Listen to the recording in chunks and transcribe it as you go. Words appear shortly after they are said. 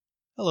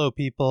Hello,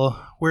 people.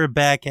 We're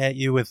back at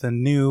you with a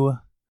new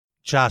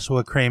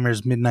Joshua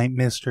Kramer's Midnight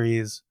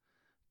Mysteries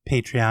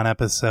Patreon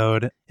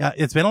episode.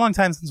 It's been a long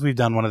time since we've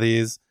done one of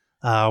these.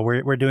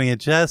 We're doing it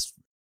just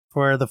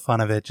for the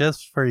fun of it,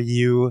 just for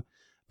you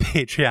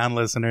Patreon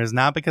listeners,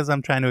 not because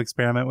I'm trying to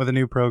experiment with a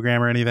new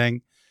program or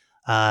anything.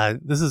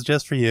 This is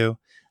just for you.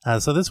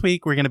 So this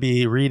week we're going to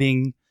be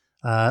reading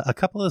a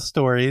couple of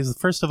stories.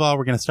 First of all,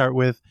 we're going to start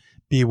with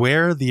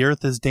Beware the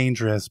Earth is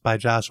Dangerous by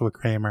Joshua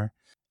Kramer.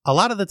 A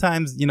lot of the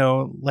times,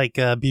 like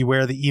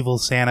Beware the Evil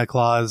Santa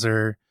Claus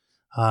or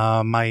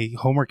my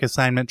homework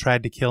assignment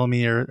tried to kill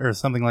me or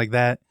something like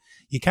that,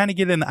 you kind of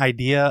get an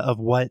idea of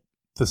what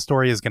the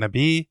story is going to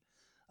be.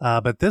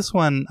 But this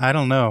one, I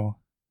don't know.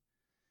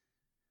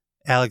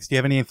 Alex, do you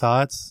have any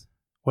thoughts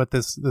what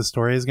this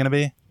story is going to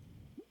be?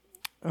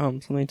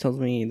 Something tells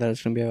me that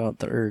it's going to be about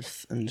the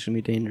Earth and it's going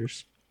to be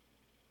dangerous.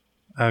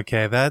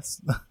 Okay,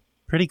 that's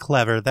pretty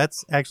clever.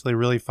 That's actually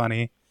really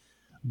funny.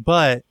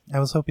 But I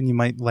was hoping you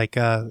might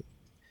do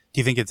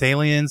you think it's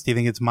aliens? Do you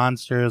think it's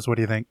monsters? What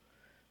do you think?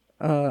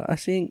 I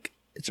think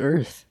it's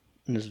Earth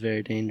and it's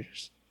very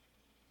dangerous.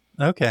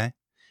 Okay.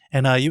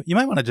 And you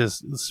might want to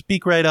just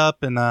speak right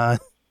up and talk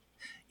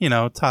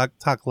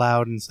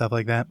loud and stuff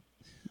like that.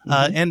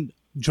 Mm-hmm. And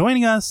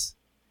joining us,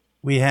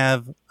 we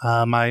have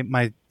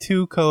my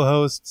two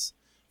co-hosts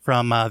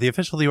from the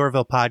official The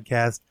Orville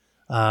podcast.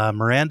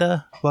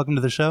 Miranda, welcome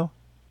to the show.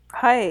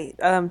 Hi.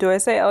 Do I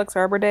say Alex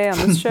Arbor Day on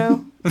this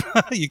show?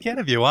 You can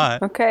if you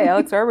want. Okay,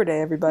 Alex Arbor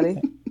Day,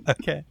 everybody.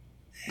 Okay.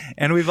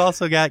 And we've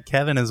also got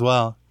Kevin as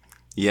well.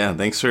 Yeah,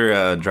 thanks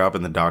for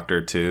dropping the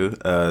doctor too.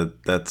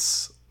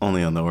 That's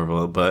only on the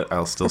Orville, but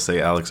I'll still say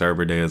Alex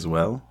Arbor Day as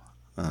well.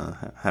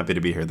 Happy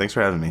to be here. Thanks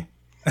for having me.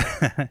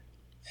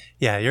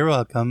 Yeah, you're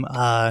welcome.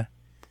 I'm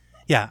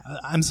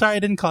sorry I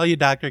didn't call you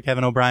Dr.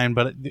 Kevin O'Brien,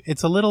 but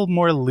it's a little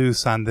more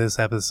loose on this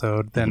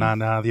episode than on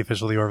the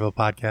official The Orville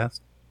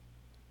podcast.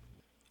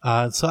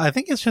 So I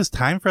think it's just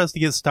time for us to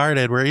get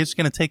started. We're just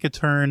going to take a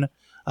turn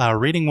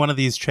reading one of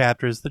these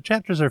chapters. The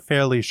chapters are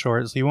fairly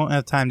short, so you won't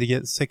have time to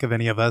get sick of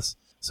any of us.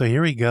 So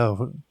here we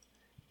go.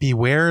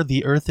 Beware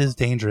the Earth is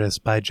Dangerous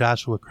by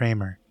Joshua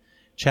Kramer.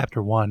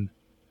 Chapter 1.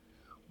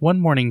 One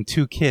morning,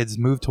 two kids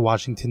moved to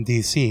Washington,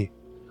 D.C.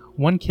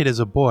 One kid is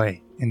a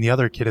boy, and the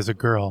other kid is a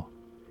girl.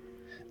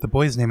 The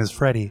boy's name is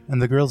Freddie,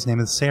 and the girl's name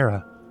is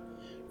Sarah.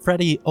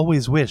 Freddie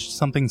always wished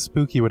something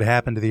spooky would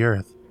happen to the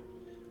Earth.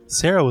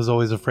 Sarah was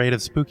always afraid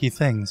of spooky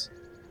things.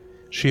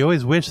 She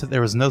always wished that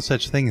there was no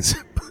such thing as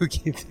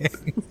spooky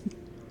things.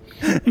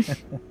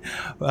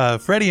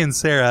 Freddie and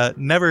Sarah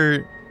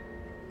never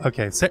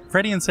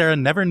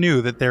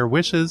knew that their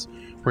wishes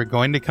were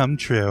going to come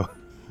true.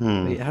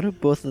 Wait, how do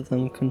both of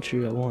them come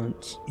true at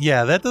once?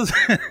 Yeah, that does.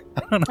 I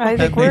don't know. I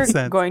think we're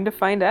sense. Going to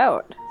find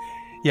out.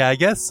 Yeah, I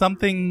guess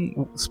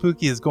something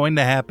spooky is going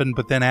to happen,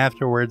 but then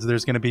afterwards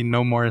there's going to be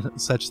no more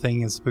such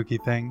thing as spooky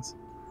things.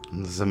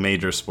 This is a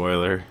major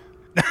spoiler.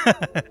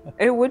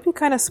 It would be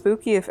kind of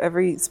spooky if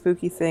every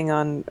spooky thing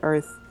on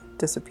Earth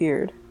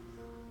disappeared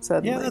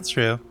suddenly. Yeah, that's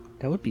true.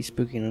 That would be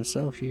spooky in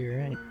itself, you're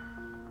right.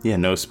 Yeah,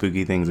 no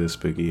spooky things is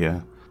spooky,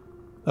 yeah.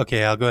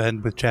 Okay, I'll go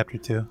ahead with chapter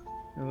 2.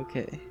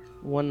 Okay.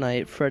 One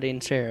night, Freddie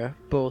and Sarah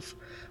both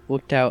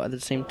looked out at the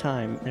same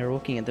time. They were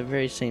looking at the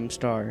very same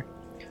star.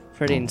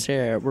 Freddie and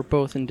Sarah were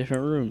both in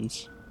different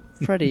rooms.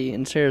 Freddie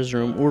and Sarah's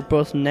room were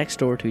both next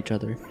door to each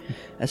other.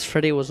 As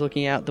Freddie was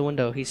looking out the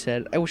window, he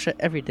said, "I wish that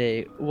every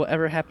day,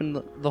 whatever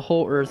happened, the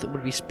whole Earth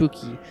would be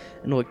spooky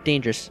and look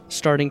dangerous,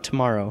 starting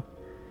tomorrow."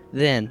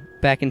 Then,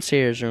 back in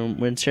Sarah's room,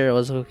 when Sarah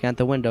was looking out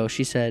the window,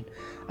 she said,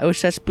 "I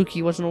wish that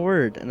spooky wasn't a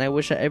word, and I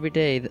wish that every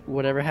day,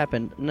 whatever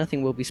happened,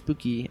 nothing will be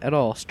spooky at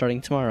all, starting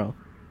tomorrow."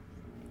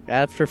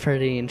 After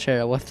Freddie and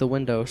Sarah left the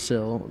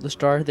windowsill, the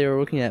star they were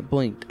looking at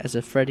blinked, as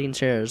if Freddie and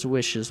Sarah's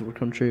wishes would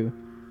come true.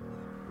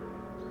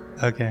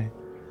 Okay.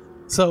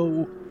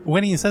 So,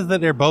 when he says that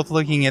they're both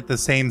looking at the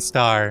same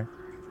star,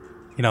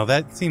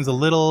 that seems a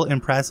little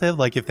impressive,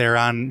 like if they're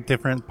on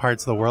different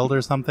parts of the world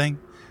or something.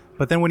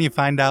 But then when you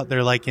find out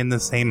they're like in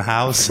the same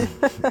house,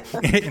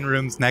 in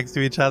rooms next to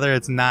each other,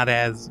 it's not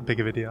as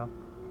big of a deal.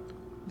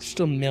 There's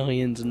still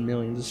millions and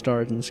millions of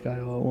stars in the sky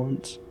all at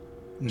once.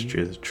 It's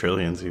true, there's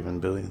trillions, even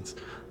billions.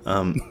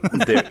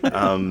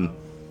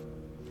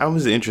 I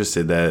was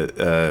interested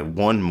that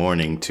one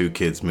morning, two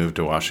kids moved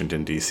to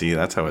Washington, D.C.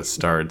 That's how it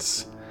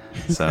starts.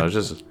 So I was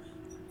just...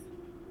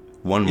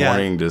 One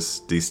morning,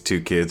 just these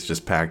two kids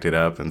just packed it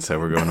up and said,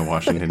 "We're going to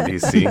Washington,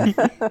 D.C." I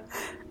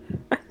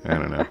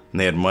don't know. And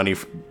they had money.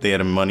 They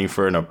had money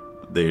for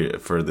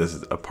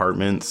this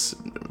apartments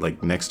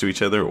like next to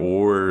each other,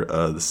 or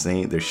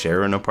they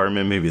share an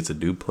apartment. Maybe it's a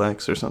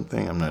duplex or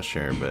something. I'm not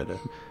sure, but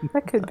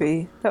that could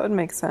be. That would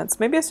make sense.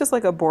 Maybe it's just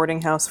like a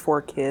boarding house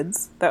for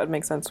kids. That would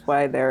make sense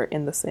why they're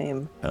in the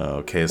same.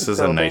 Okay, this is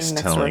a nice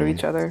next telling. door to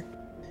each other.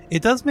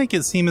 It does make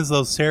it seem as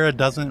though Sarah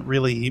doesn't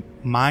really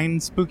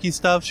mind spooky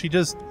stuff. She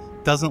just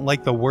doesn't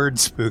like the word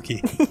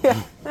spooky.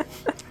 Yeah.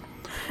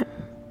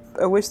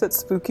 I wish that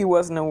spooky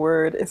wasn't a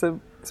word. It's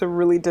a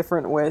really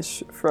different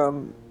wish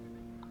from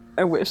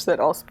I wish that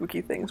all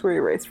spooky things were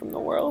erased from the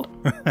world.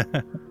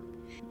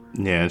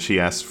 Yeah, and she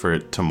asked for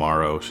it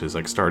tomorrow. She's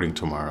like, starting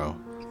tomorrow.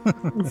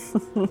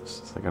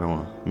 She's like, I don't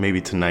want.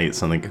 Maybe tonight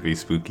something could be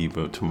spooky,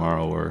 but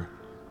tomorrow we're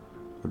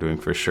doing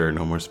for sure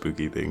no more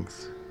spooky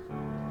things.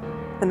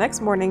 The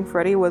next morning,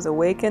 Freddy was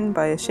awakened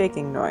by a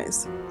shaking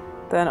noise.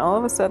 Then all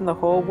of a sudden, the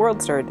whole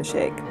world started to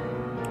shake.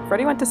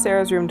 Freddy went to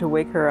Sarah's room to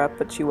wake her up,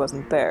 but she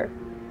wasn't there.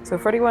 So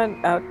Freddy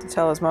went out to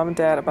tell his mom and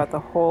dad about the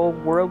whole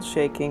world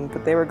shaking,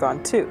 but they were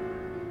gone too.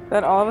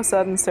 Then all of a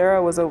sudden,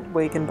 Sarah was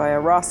awakened by a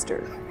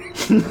roster.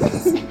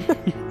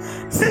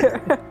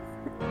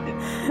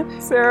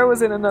 Sarah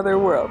was in another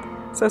world.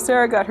 So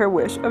Sarah got her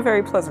wish, a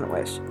very pleasant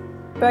wish.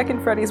 Back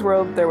in Freddy's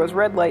world, there was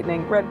red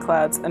lightning, red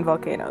clouds, and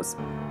volcanoes.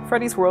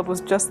 Freddy's world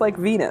was just like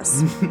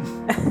Venus.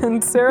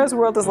 And Sarah's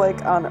world is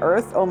like on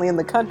Earth, only in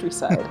the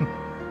countryside.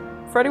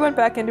 Freddy went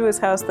back into his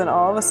house, then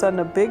all of a sudden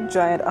a big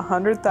giant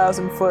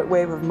 100,000-foot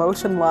wave of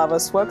motion lava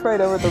swept right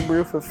over the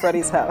roof of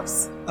Freddy's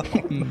house.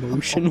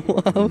 Motion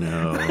lava?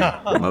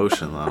 No,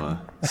 motion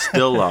lava.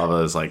 Still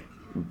lava is like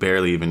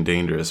barely even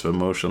dangerous, but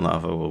motion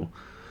lava will,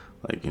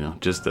 like, you know,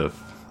 just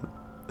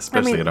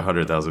especially at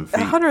 100,000 feet.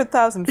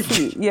 100,000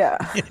 feet, yeah.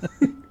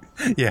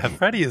 Yeah,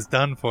 Freddy is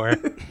done for.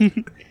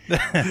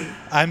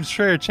 I'm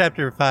sure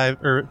chapter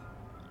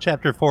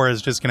 4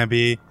 is just going to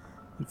be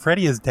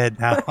Freddy is dead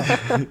now.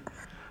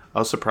 I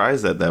was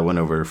surprised that went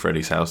over to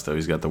Freddy's house, though.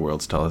 He's got the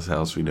world's tallest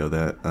house. We know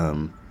that.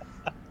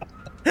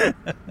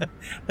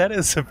 That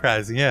is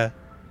surprising, yeah.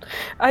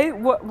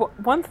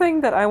 One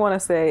thing that I want to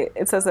say,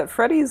 it says that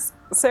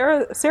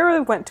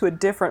Sarah went to a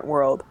different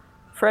world.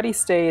 Freddy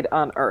stayed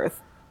on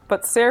Earth.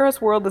 But Sarah's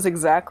world is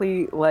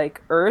exactly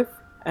like Earth,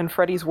 and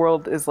Freddy's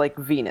world is like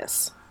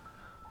Venus.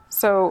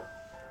 So,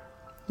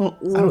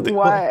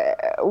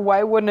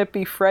 why wouldn't it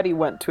be Freddy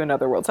went to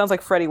another world? Sounds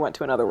like Freddy went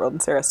to another world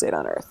and Sarah stayed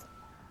on Earth.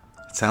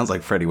 It sounds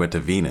like Freddy went to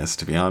Venus,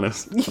 to be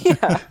honest.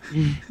 Yeah.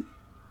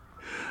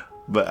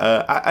 But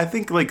I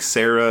think, like,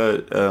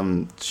 Sarah,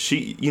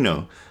 she, you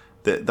know,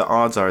 the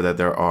odds are that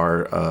there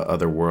are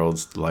other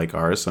worlds like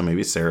ours, so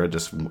maybe Sarah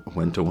just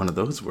went to one of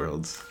those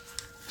worlds.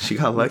 She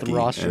got lucky. With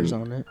rosters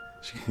on it.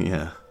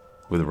 Yeah,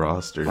 with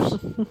rosters.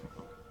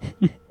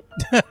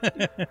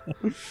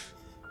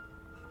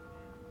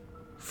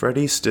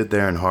 Freddy stood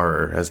there in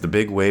horror as the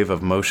big wave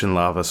of motion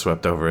lava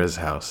swept over his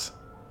house.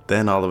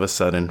 Then all of a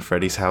sudden,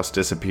 Freddy's house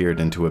disappeared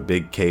into a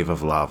big cave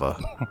of lava.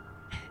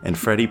 And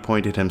Freddy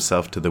pointed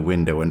himself to the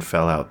window and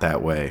fell out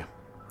that way.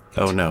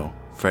 Oh no,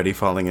 Freddy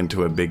falling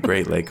into a big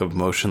great lake of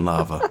motion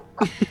lava.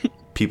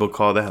 People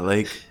call that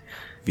lake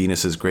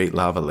Venus's Great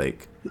Lava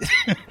Lake.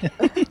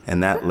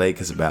 And that lake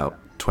is about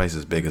twice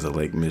as big as a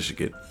Lake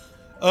Michigan.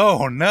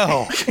 Oh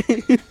no!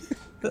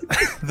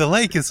 The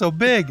lake is so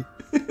big.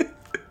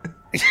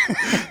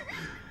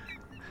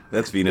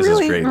 That's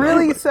Venus's Great Lava.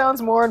 Really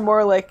sounds more and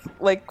more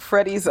like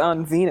Freddy's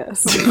on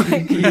Venus.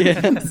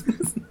 Yeah.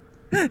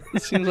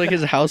 It seems like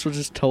his house was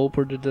just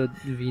teleported to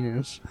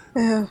Venus.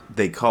 Yeah.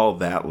 They call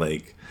that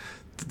lake.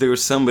 There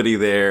was somebody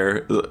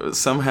there.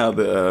 Somehow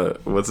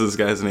what's this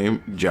guy's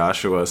name?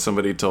 Joshua.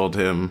 Somebody told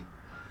him,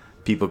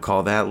 people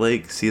call that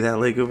lake. See that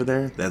lake over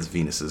there? That's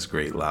Venus's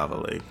Great Lava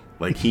Lake.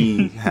 Like,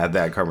 he had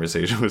that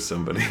conversation with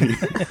somebody.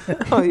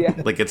 Oh yeah.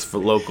 Like, it's for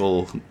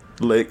local.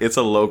 Like, it's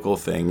a local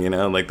thing, you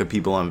know. Like, the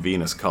people on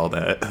Venus call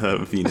that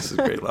Venus's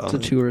Great Lava.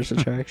 It's a tourist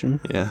attraction.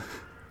 Yeah.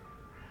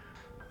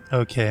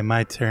 Okay,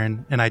 my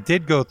turn. And I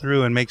did go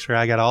through and make sure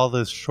I got all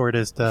the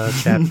shortest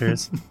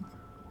chapters.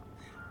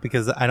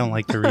 Because I don't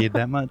like to read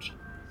that much.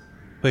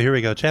 But here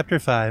we go. Chapter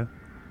 5.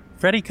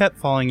 Freddy kept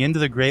falling into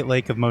the Great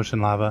Lake of Motion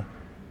Lava.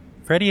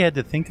 Freddy had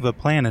to think of a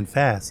plan and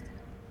fast.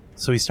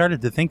 So he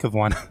started to think of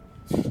one.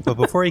 But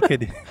before he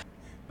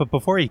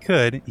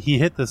could, he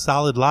hit the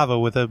solid lava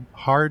with a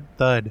hard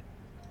thud.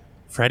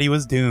 Freddy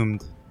was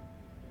doomed.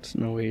 There's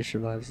no way he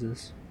survives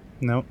this.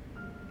 Nope.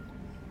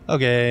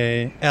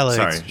 Okay, Alex,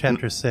 Sorry.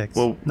 chapter 6.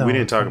 Well, No, we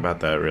didn't it's talk fine.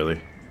 about that,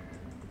 really.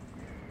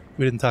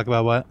 We didn't talk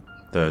about what?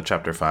 The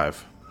chapter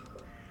 5.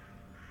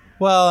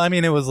 Well, I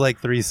mean, it was like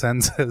 3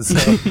 sentences.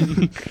 So.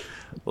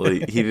 Well,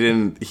 he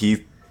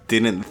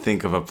didn't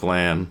think of a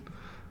plan.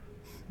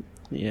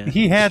 Yeah.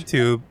 He had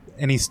to,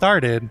 and he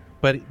started,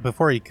 but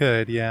before he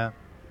could, yeah.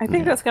 I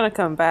think that's gonna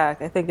come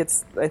back. I think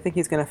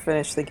he's gonna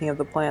finish thinking of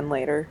the plan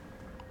later.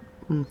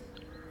 All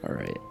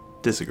right.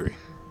 Disagree.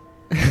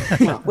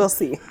 Well, we'll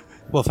see.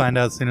 We'll find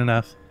out soon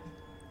enough.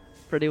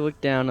 Freddy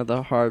looked down at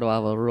the hard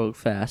lava real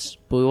fast,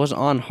 but he wasn't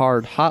on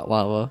hard, hot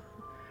lava.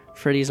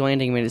 Freddy's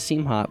landing made it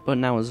seem hot, but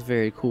now it was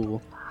very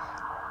cool.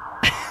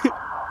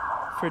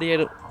 Freddy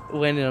had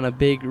landed on a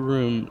big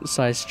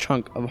room-sized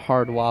chunk of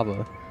hard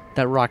lava.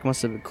 That rock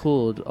must have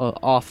cooled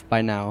off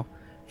by now,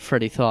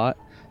 Freddy thought.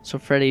 So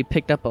Freddy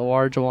picked up a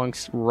large long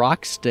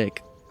rock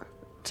stick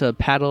to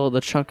paddle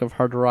the chunk of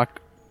hard rock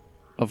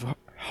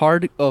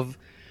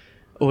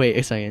wait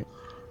a second.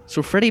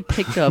 So Freddy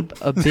picked up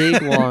a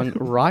big long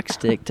rock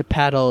stick to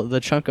paddle the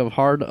chunk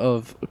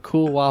of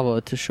cool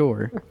lava to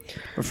shore.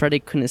 But Freddy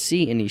couldn't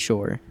see any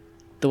shore.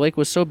 The lake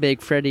was so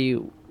big Freddy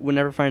would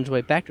never find his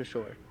way back to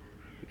shore,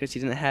 because he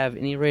didn't have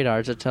any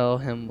radars to tell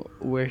him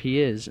where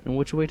he is and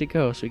which way to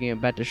go so he can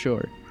get back to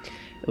shore.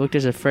 It looked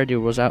as if Freddy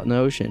was out in the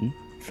ocean.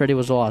 Freddy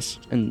was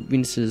lost in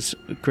Venus's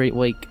great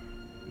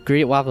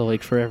lava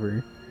lake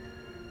forever.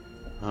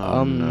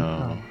 Oh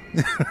no.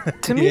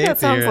 To me, Yeah, that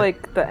sounds yeah.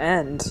 like the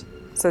end.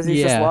 Says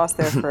he's just Yeah. lost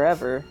there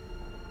forever.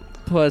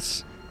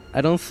 Plus,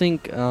 I don't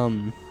think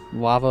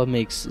lava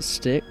makes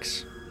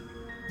sticks.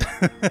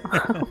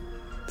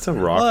 It's a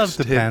rock Well, it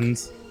stick.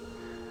 depends.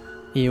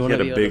 You He wanna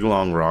had be a able big to-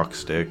 long rock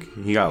stick.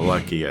 He got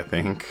lucky, I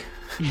think.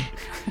 He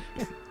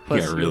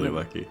plus, got you really wanna-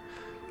 lucky.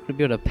 To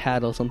be able to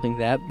paddle something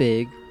that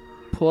big.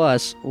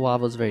 Plus,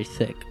 lava's very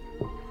thick.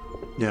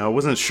 Yeah, I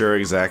wasn't sure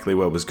exactly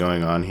what was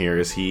going on here.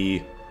 Is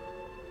he...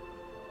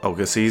 Oh,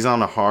 because he's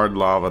on a hard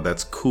lava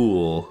that's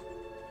cool,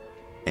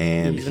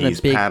 and He's in a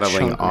he's big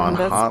paddling chunk. on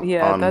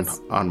That's-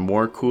 on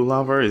more cool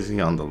lava, or is he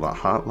on the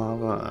hot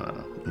lava? I don't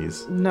know.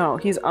 He's... No,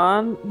 he's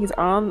on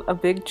a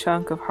big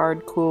chunk of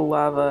hard, cool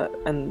lava,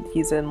 and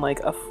he's in like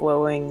a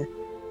flowing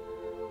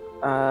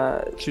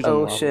She's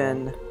on lava.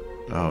 ocean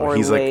Oh, or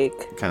he's lake.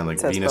 like kind of like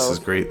Says Venus's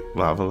both. great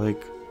lava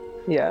lake.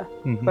 Yeah,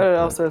 Mhm. but it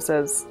also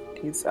says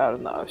he's out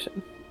in the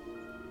ocean.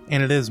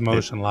 And it is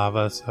motion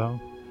lava, so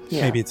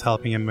Yeah, maybe it's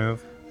helping him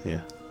move.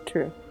 Yeah.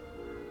 true.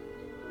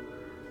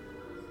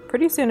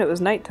 Pretty soon it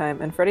was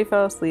nighttime, and Freddy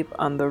fell asleep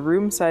on the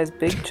room-sized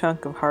big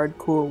chunk of hard,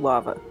 cool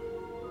lava.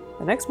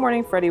 The next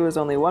morning, Freddy was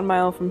only 1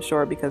 mile from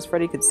shore because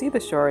Freddy could see the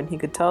shore and he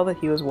could tell that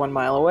he was 1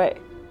 mile away.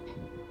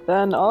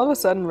 Then, all of a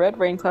sudden, red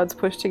rain clouds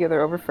pushed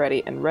together over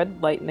Freddy, and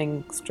red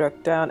lightning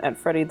struck down at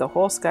Freddy. The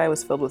whole sky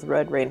was filled with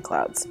red rain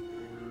clouds.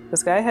 The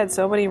sky had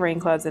so many rain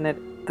clouds in it.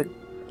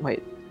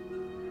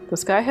 The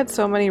sky had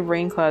so many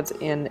rain clouds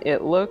in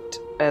it looked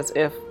as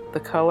if the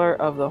color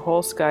of the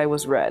whole sky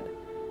was red.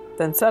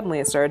 Then suddenly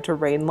it started to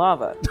rain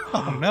lava.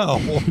 Oh no.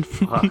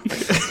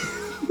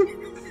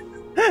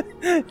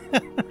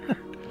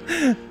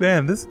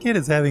 Man, this kid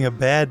is having a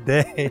bad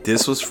day.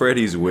 This was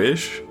Freddy's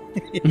wish?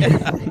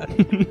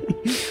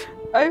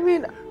 I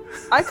mean,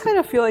 I kind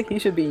of feel like he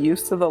should be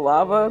used to the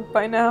lava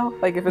by now.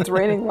 Like, if it's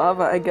raining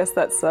lava, I guess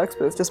that sucks,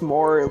 but it's just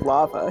more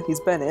lava. He's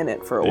been in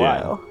it for a Yeah.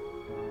 while.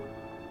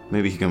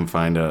 Maybe he can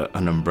find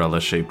an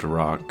umbrella-shaped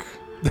rock.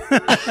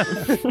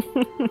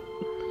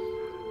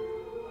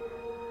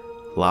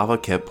 Lava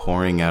kept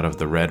pouring out of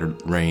the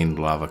red rain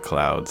lava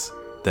clouds.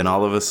 Then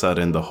all of a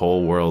sudden, the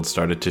whole world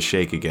started to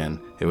shake again.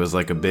 It was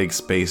like a big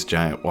space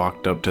giant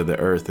walked up to the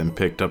earth and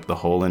picked up the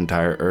whole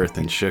entire earth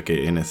and shook it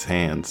in his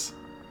hands.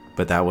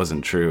 But that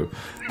wasn't true.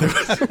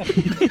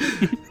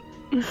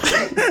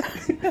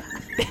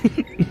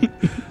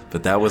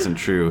 But that wasn't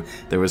true.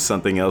 There was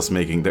something else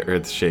making the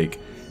earth shake.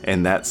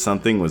 And that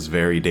something was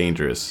very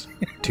dangerous.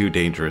 Too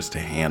dangerous to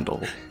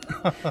handle.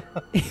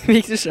 It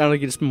makes it sound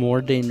like it's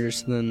more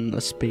dangerous than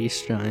a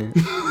space giant.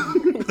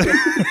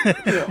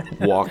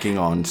 Walking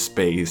on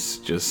space,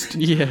 just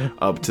Yeah.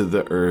 up to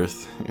the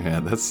earth. Yeah,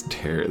 that's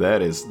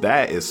that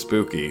is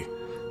spooky.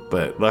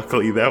 But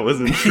luckily that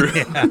wasn't true.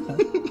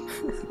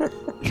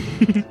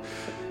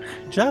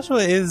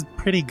 Joshua is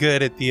pretty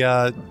good at the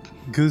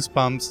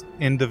Goosebumps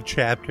end of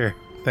chapter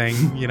thing,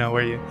 you know,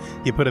 where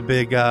you put a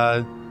big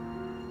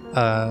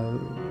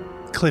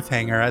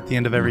cliffhanger at the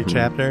end of every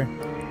chapter.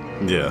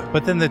 Yeah.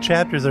 But then the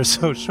chapters are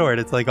so short,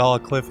 it's like all a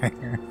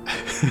cliffhanger.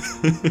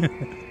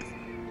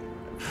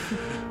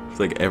 It's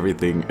like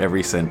everything,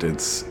 every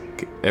sentence,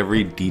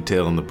 every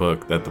detail in the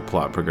book that the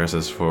plot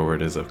progresses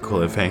forward is a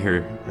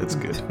cliffhanger. It's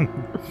good.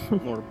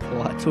 More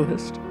plot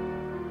twist.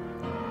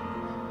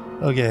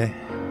 Okay,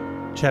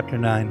 chapter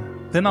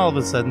 9. Then all of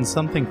a sudden,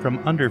 something from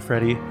under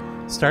Freddy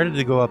started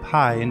to go up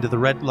high into the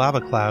red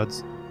lava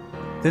clouds.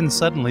 Then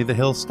suddenly the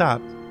hill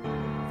stopped.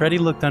 Freddy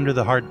looked under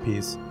the hard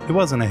piece. It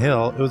wasn't a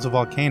hill, it was a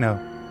volcano.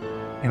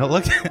 And it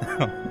looked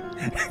and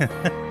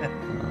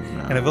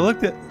if it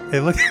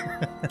looked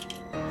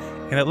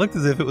and it looked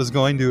as if it was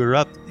going to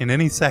erupt in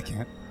any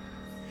second.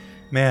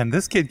 Man,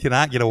 this kid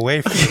cannot get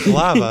away from the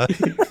lava.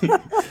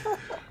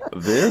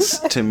 This,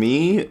 to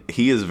me,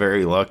 he is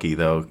very lucky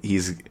though.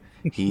 He's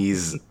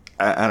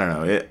I don't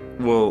know.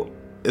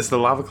 Is the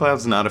lava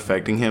clouds not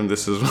affecting him?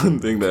 This is one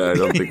thing that I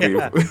don't think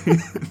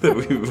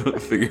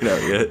we've figured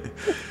out yet.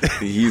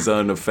 He's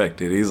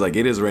unaffected. He's like,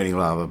 it is raining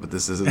lava, but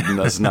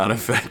does not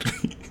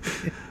affect me.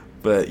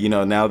 But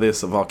now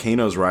this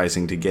volcano's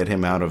rising to get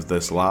him out of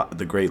this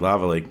the Great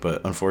Lava Lake.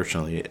 But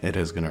unfortunately, it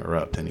is going to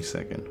erupt any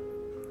second.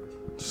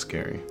 It's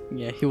scary.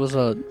 Yeah, he was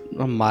a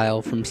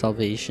mile from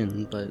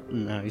salvation, but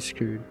now he's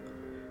screwed.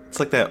 It's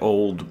like that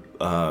old,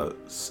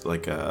 there's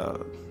like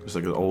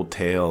an old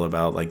tale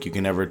about like you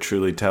can never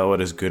truly tell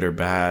what is good or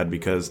bad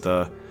because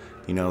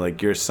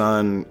like your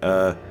son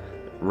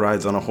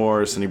rides on a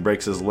horse and he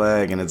breaks his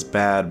leg and it's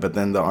bad, but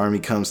then the army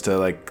comes to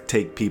like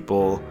take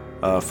people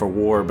for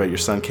war, but your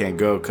son can't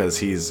go because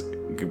he's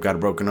got a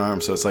broken arm.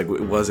 So it's like,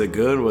 was it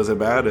good? Was it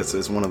bad?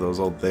 It's one of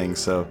those old things.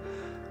 So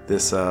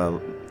this,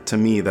 to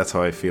me, that's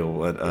how I feel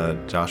what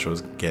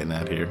Joshua's getting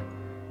at here.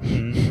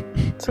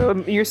 So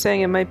you're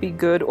saying it might be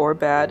good or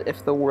bad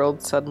if the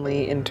world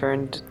suddenly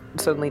turned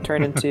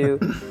into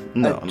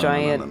a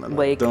giant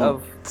lake Don't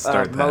of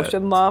start that.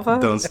 motion lava?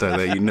 Don't start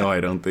that. I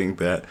don't think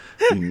that.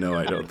 I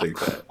don't think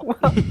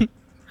that.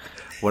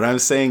 What I'm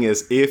saying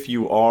is, if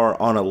you are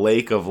on a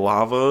lake of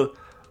lava,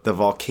 the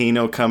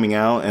volcano coming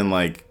out and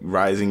like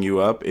rising you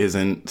up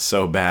isn't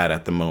so bad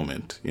at the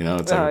moment. You know,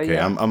 it's like, okay,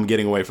 yeah. I'm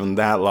getting away from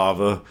that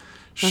lava.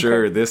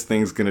 Sure, Okay. this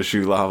thing's gonna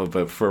shoot lava,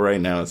 but for right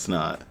now, it's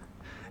not.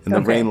 And the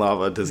Okay. rain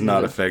lava does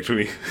not affect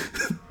me.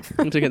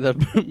 To get the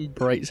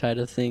bright side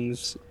of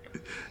things.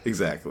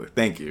 Exactly.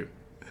 Thank you.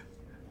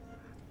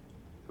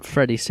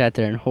 Freddy sat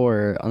there in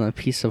horror on a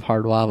piece of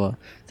hard lava.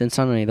 Then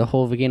suddenly the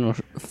whole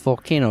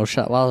volcano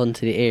shot lava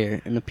into the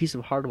air, and a piece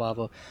of hard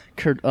lava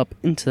curved up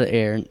into the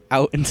air and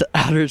out into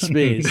outer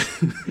space.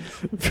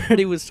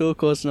 Freddy was still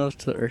close enough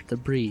to the earth to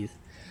breathe.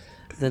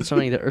 Then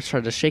suddenly the earth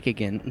started to shake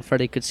again, and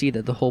Freddy could see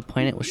that the whole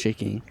planet was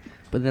shaking.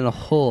 But then a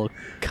hole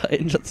cut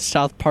into the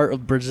south part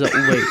of Brazil.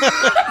 Wait.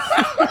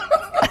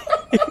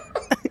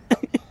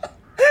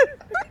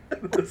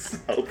 The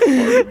south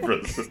part of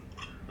Brazil.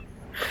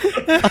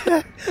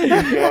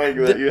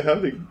 You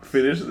have to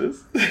finish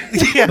this.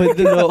 But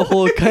then the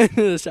hole cut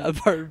into the south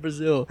part of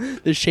Brazil,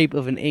 the shape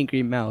of an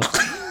angry mouth.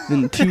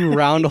 Then two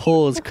round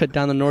holes cut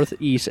down the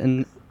northeast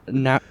and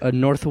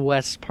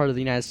northwest part of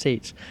the United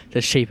States,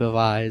 the shape of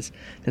eyes.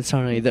 Then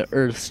suddenly the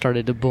Earth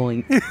started to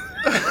blink.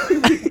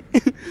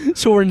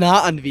 So we're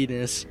not on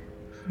Venus.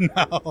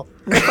 No.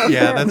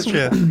 Yeah, that's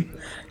true.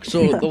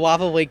 So the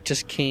lava lake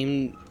just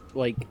came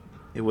like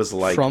It was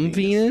like from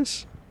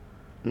Venus.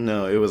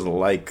 No, it was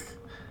like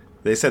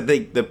they said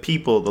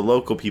the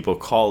local people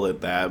call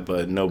it that,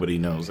 but nobody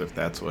knows if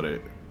that's what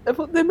it.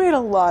 They made a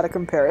lot of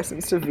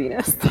comparisons to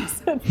Venus. They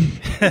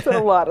said a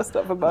lot of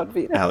stuff about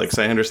Venus. Alex,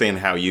 I understand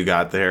how you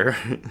got there.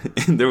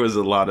 There was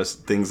a lot of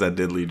things that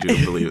did lead you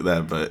to believe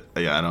that, but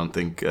yeah, I don't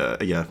think.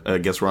 I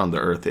guess we're on the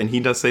Earth, and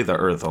he does say the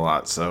Earth a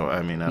lot. So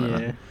I mean, I don't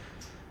know.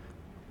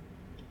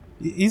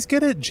 He's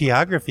good at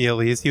geography, at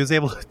least. He was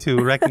able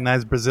to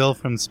recognize Brazil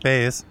from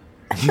space.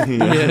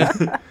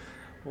 Yeah.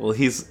 Well,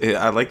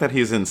 I like that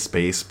he's in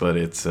space, but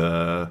it's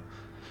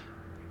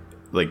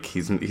like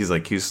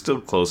he's still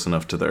close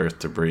enough to the Earth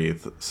to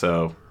breathe.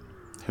 So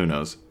who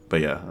knows? But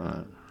yeah.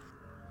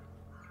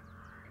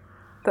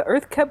 The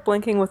Earth kept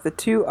blinking with the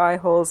two eye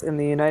holes in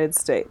the United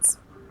States.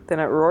 Then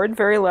it roared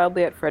very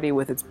loudly at Freddy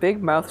with its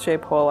big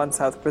mouth-shaped hole on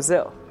South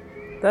Brazil.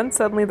 Then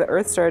suddenly the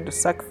Earth started to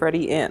suck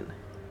Freddy in.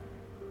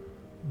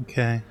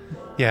 Okay.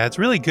 Yeah, it's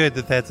really good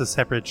that that's a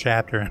separate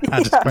chapter and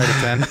not just part of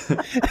 10.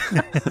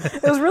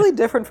 It was really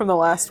different from the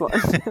last one.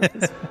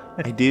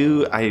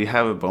 I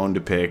have a bone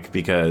to pick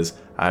because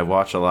I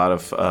watch a lot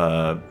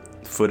of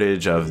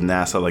footage of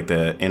NASA, like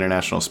the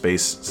International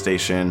Space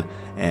Station,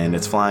 and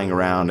it's flying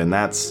around, and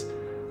that's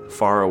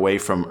far away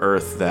from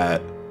Earth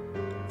that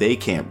they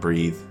can't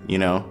breathe, you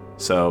know?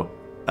 So,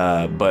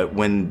 but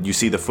when you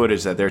see the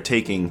footage that they're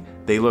taking,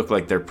 they look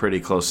like they're pretty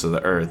close to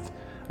the Earth.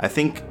 I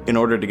think in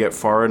order to get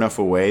far enough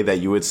away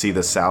that you would see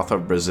the south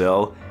of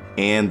Brazil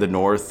and the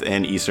north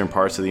and eastern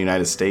parts of the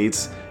United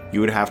States, you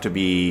would have to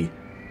be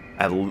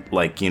at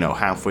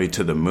halfway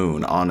to the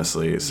moon,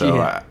 honestly. So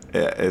Yeah.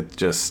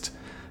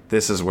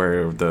 This is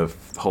where the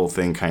whole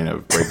thing kind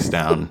of breaks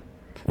down.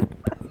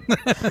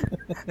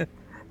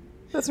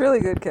 That's really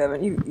good,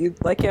 Kevin.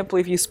 I can't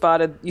believe you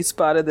spotted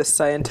this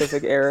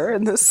scientific error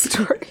in this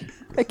story.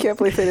 I can't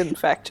believe they didn't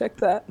fact check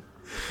that.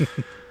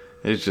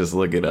 It's just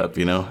look it up,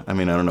 you know? I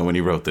mean, I don't know when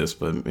he wrote this,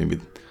 but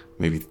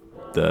maybe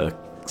the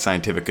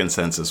scientific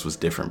consensus was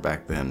different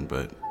back then,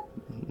 but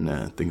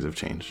nah, things have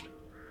changed.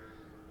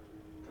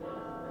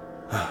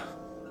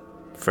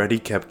 Freddy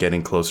kept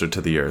getting closer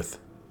to the Earth.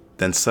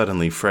 Then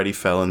suddenly, Freddy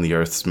fell in the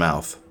Earth's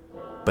mouth,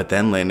 but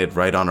then landed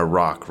right on a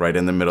rock, right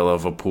in the middle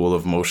of a pool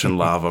of motion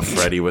lava.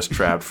 Freddy was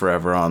trapped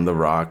forever on that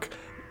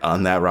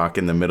rock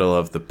in the middle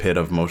of the pit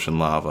of motion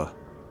lava.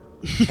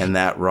 And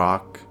that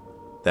rock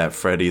that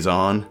Freddy's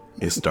on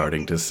is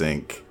starting to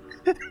sink.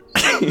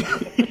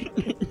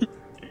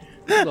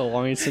 The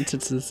longest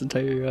sentence of this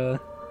entire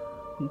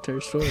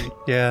story.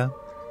 Yeah.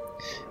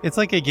 It's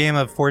like a game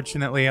of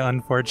fortunately,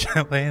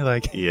 unfortunately.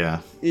 Like,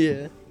 Yeah.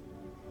 Yeah.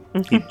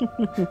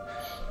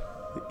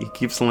 He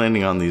keeps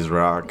landing on these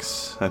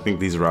rocks. I think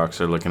these rocks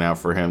are looking out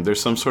for him.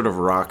 There's some sort of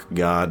rock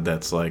god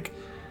that's like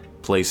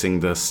placing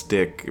the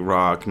stick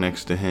rock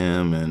next to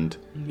him and,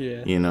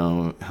 Yeah. you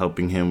know,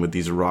 helping him with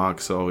these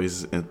rocks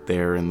always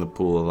there in the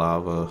pool of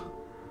lava.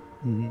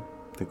 mm-hmm.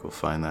 I think we'll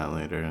find that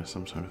later.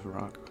 Some sort of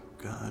rock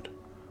god.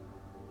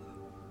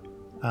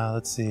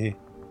 Let's see.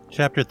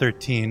 Chapter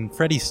 13.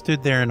 Freddy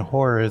stood there in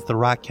horror as the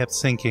rock kept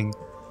sinking.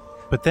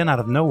 But then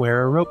out of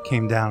nowhere, a rope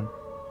came down.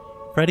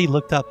 Freddy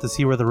looked up to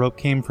see where the rope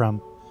came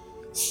from.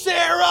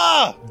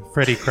 Sarah!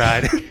 Freddy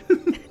cried.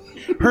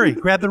 Hurry,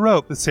 grab the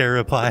rope, Sarah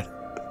replied.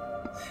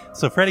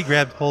 So Freddy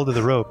grabbed hold of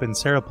the rope and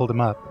Sarah pulled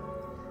him up.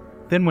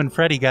 Then when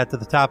Freddy got to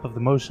the top of the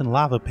motion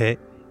lava pit,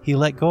 he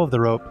let go of the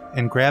rope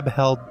and Grab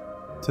held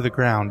to the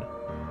ground.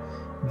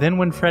 Then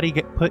when Freddy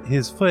put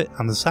his foot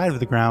on the side of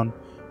the ground,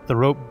 the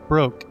rope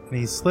broke and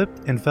he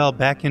slipped and fell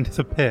back into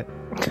the pit.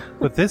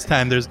 But this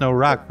time there's no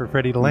rock for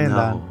Freddy to land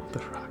on. The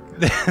rock.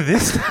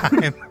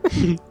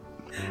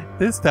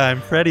 This time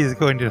Freddy is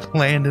going to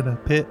land in a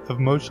pit of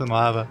motion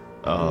lava.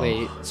 Oh,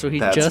 Wait, so he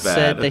that's just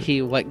said bad. that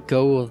he let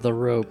go of the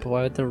rope.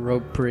 Why would the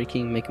rope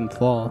breaking make him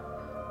fall?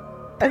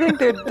 I think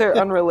they're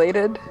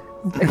unrelated.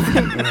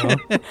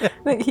 I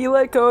think he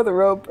let go of the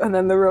rope, and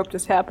then the rope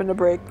just happened to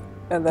break,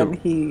 and then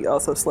he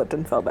also slipped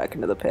and fell back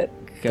into the pit.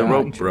 The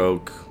rope Gotcha.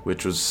 broke,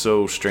 which was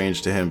so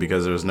strange to him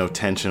because there was no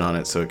tension on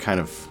it, so it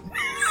kind of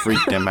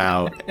freaked him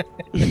out,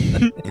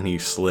 and he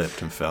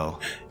slipped and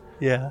fell.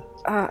 Yeah.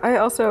 I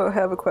also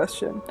have a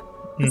question.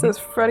 It says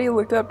Freddy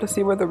looked up to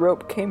see where the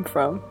rope came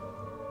from.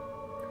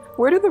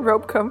 Where did the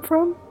rope come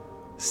from?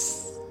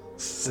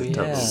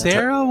 Yeah.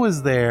 Sarah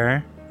was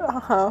there.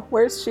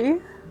 Where's she?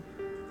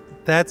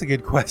 That's a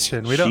good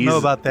question. We don't know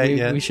She's- about that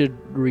yet. We should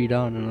read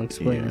on and I'll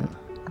explain Yeah. it.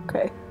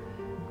 Okay.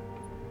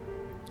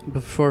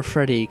 Before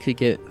Freddy could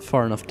get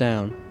far enough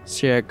down,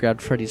 Sarah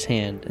grabbed Freddy's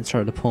hand and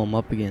started to pull him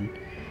up again.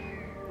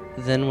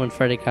 Then when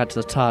Freddy got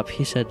to the top,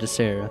 he said to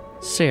Sarah,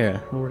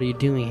 "Sarah, what are you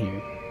doing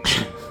here?"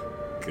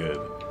 Good.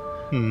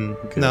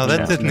 No, that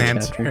chapter. didn't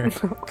answer.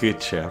 Good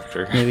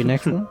chapter. Maybe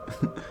next one?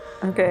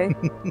 Okay.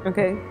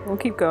 Okay. We'll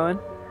keep going.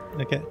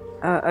 Okay.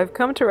 I've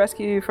come to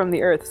rescue you from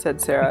the earth,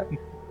 said Sarah.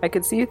 I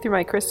could see through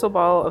my crystal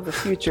ball of the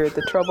future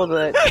the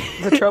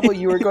trouble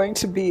you were going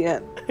to be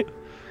in.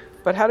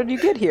 But how did you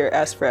get here?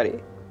 Asked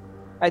Freddy.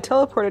 I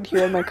teleported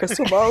here in my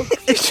crystal ball of the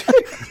future.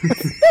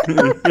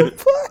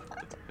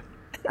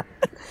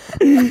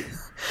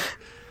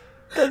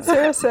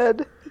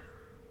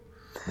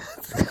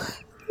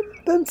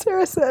 Then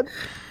Sarah said,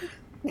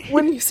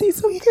 when you see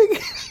something...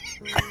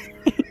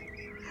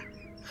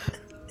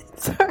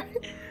 Sorry.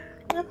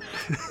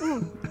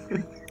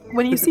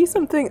 When you see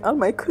something on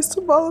my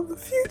crystal ball of the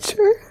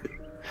future,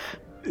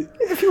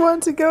 if you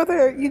want to go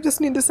there, you just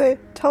need to say,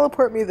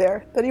 teleport me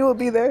there. Then you will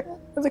be there,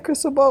 and the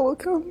crystal ball will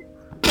come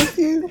with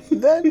you.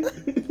 Then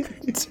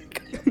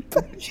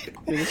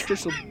This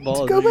crystal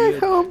ball go is back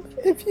weird. home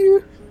if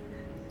you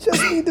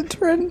just need to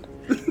turn.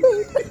 I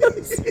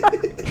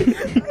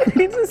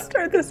need to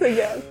start this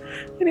again.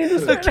 I need to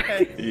start.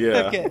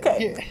 Yeah.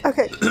 Okay.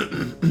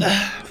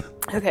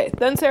 Okay.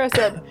 Then Sarah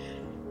said,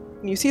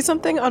 when you see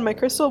something on my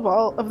crystal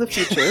ball of the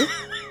future,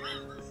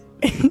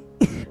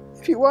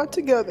 if you want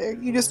to go there,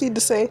 you just need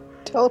to say,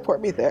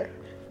 teleport me there.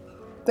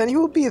 Then you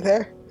will be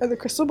there, and the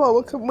crystal ball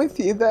will come with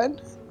you then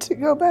to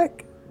go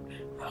back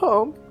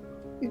home.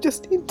 You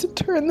just need to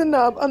turn the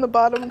knob on the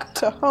bottom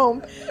to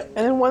home,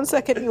 and in 1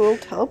 second you will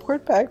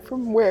teleport back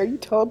from where you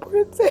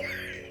teleported there.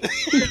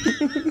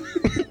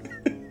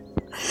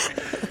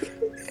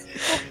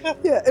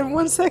 Yeah, in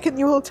 1 second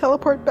you will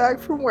teleport back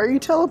from where you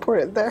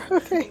teleported there.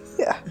 Okay,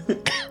 yeah.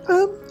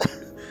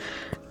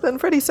 Then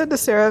Freddy said to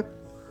Sarah,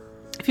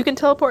 if you can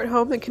teleport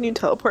home, then can you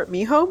teleport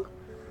me home?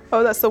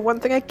 Oh, that's the one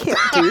thing I can't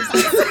do.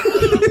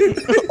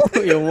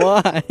 Wait,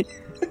 why?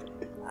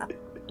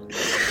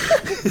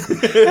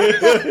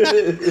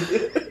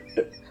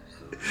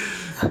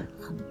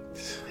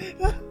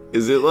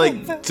 Is it like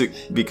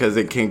because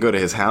they can't go to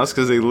his house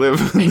because they live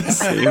in the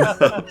same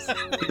house?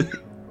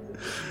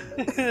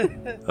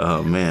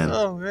 Oh man.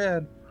 Oh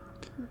man.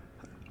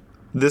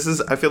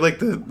 I feel like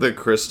the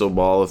crystal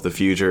ball of the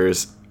future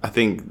is, I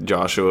think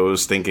Joshua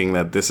was thinking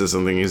that this is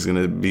something he's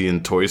going to be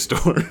in toy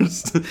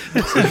stores. So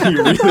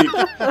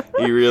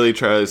he really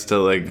tries to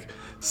like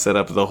set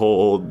up the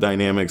whole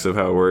dynamics of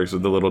how it works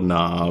with the little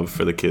knob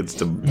for the kids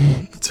to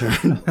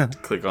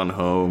click on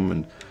home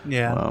and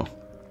Yeah. wow.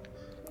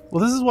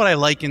 Well, this is what I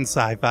like in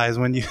sci-fi is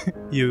when you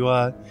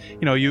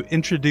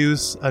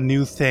introduce a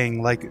new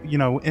thing. Like,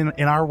 in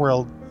our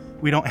world,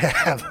 we don't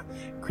have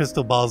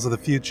crystal balls of the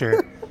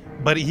future,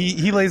 but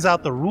he lays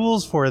out the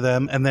rules for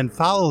them and then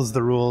follows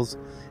the rules,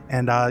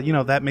 and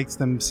that makes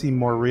them seem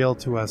more real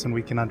to us and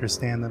we can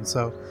understand them.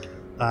 So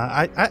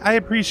I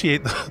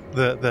appreciate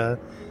the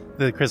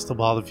crystal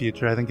ball of the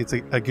future. I think it's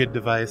a good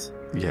device.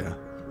 Yeah.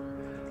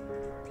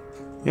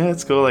 Yeah,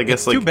 it's cool. I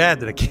guess It's too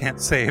bad that it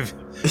can't save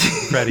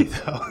Freddy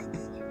though.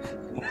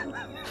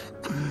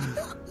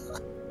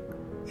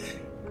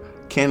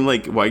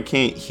 Why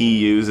can't he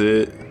use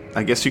it?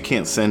 I guess you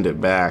can't send it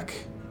back.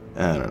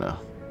 I don't know.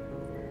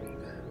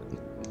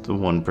 It's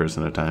one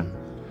person at a time.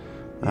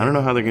 I don't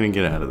know how they're gonna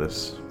get out of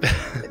this.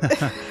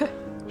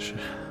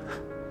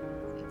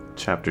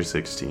 Chapter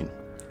 16.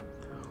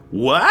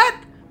 What?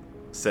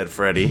 Said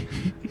Freddy.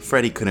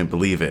 Freddy couldn't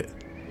believe it.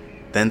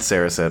 Then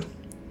Sarah said,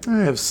 I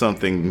have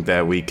something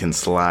that we can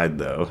slide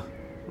though.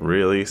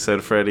 Really?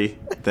 Said Freddy.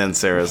 Then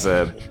Sarah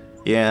said,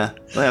 yeah,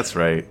 that's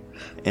right.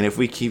 And if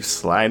we keep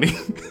sliding...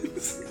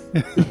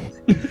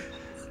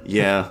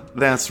 Yeah,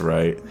 that's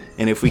right.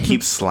 And if we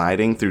keep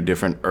sliding through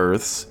different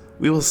Earths,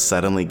 we will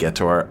suddenly get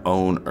to our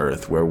own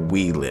Earth where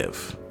we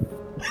live.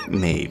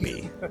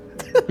 Maybe.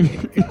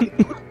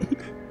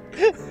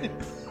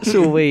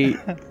 So wait,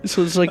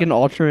 so it's like an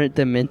alternate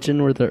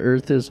dimension where the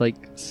Earth is like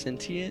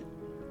sentient?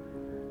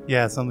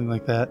 Yeah, something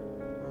like that.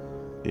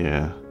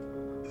 Yeah.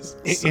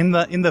 In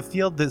the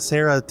field that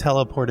Sarah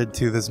teleported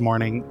to this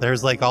morning,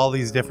 there's like all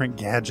these different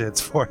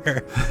gadgets for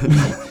her.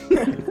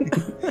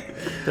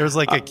 There's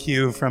like a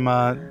cue from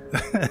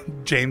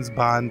James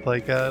Bond,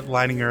 like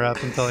lining her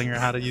up and telling her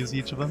how to use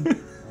each of them.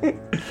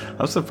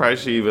 I'm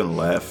surprised she even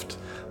left,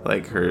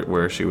 like, her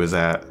where she was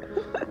at.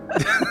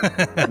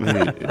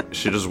 Maybe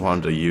she just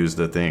wanted to use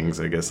the things,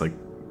 I guess, like,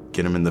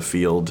 get him in the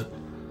field.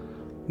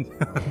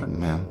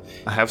 Man,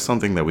 I have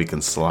something that we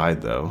can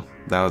slide, though.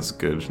 That was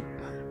good.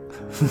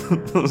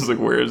 I was like,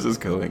 where is this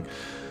going?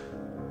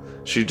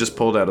 She just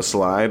pulled out a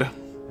slide.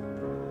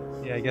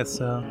 Yeah, I guess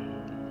so.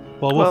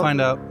 Well, we'll find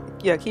out.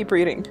 Yeah, keep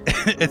reading.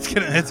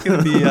 It's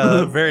gonna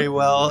be very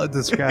well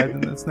described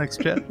in this next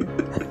chapter.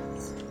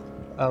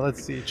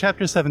 Let's see,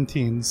 chapter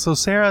 17. So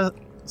Sarah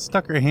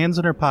stuck her hands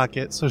in her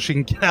pocket so she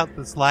can get out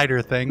the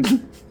slider thing,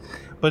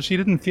 but she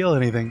didn't feel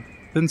anything.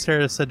 Then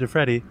Sarah said to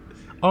Freddy,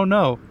 "Oh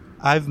no,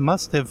 I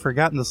must have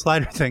forgotten the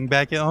slider thing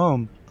back at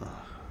home."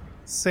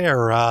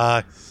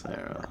 Sarah.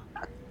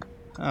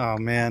 Oh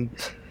man.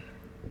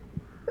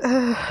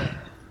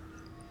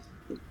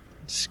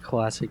 Just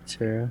classic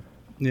Sarah.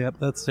 Yep,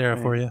 that's Sarah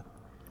for you.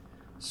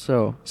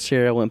 So,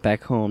 Sarah went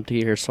back home to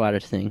get her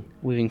slider thing,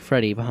 leaving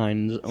Freddy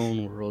behind in his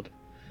own world.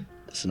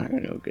 This is not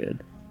going to go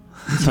good.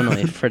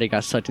 Suddenly, Freddy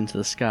got sucked into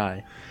the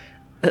sky.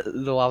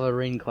 The lava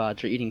rain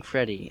clouds are eating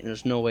Freddy, and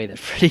there's no way that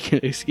Freddy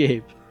can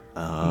escape.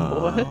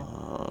 What?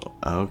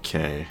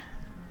 Okay.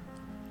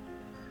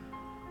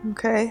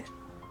 Okay.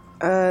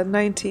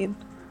 19.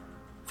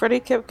 Freddy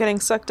kept getting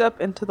sucked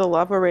up into the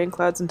lava rain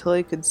clouds until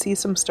he could see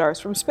some stars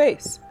from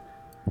space.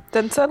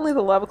 Then suddenly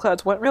the lava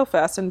clouds went real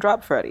fast and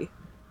dropped Freddy.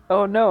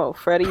 Oh no,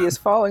 Freddy is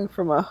falling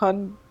from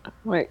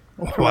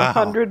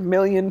 100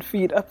 million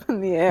feet up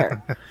in the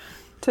air.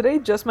 Today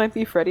just might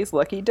be Freddy's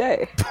lucky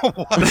day.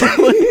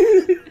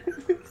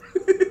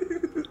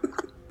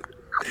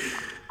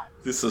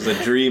 This was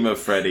a dream of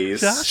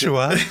Freddy's.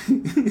 Joshua.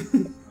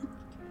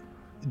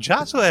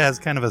 Joshua has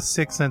kind of a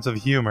sick sense of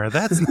humor.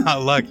 That's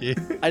not lucky.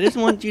 I just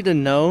want you to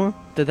know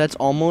that that's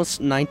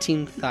almost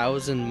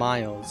 19,000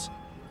 miles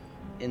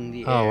in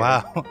the air. Oh,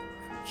 wow.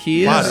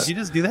 He is... Wow, did you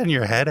just do that in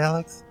your head,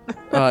 Alex?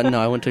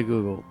 No, I went to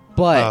Google.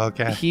 But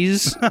okay.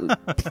 He's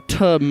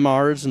to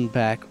Mars and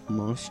back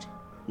almost.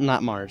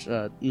 Not Mars,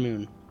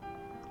 Moon.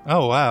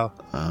 Oh, wow.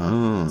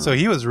 Oh. So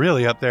he was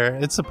really up there.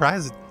 It's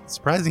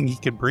surprising he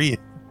could breathe.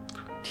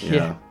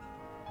 Yeah.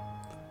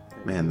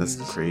 Man, that's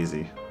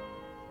crazy.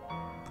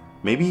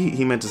 Maybe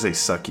he meant to say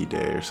sucky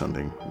day or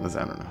something. I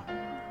don't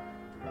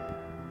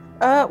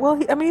know. Well,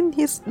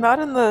 he's not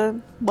in the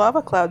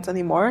lava clouds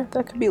anymore.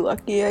 That could be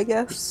lucky, I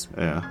guess.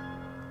 Yeah.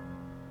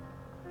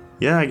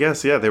 Yeah, I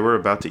guess. Yeah, they were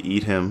about to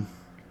eat him.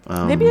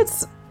 Maybe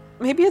it's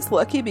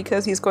lucky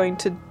because he's going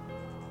to,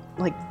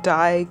 like,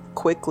 die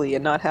quickly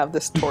and not have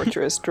this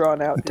torturous,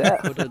 drawn-out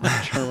death. Go to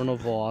the terminal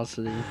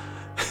velocity.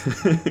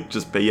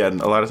 But yeah,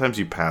 a lot of times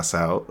you pass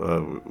out,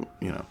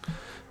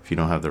 if you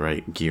don't have the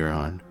right gear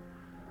on.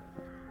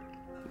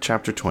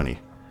 Chapter 20.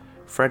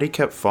 Freddy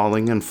kept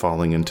falling and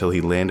falling until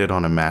he landed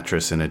on a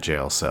mattress in a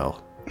jail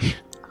cell.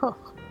 Oh.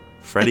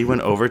 Freddy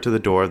went over to the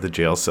door of the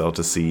jail cell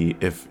to see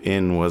if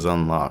in was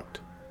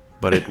unlocked,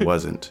 but it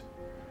wasn't.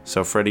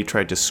 So Freddy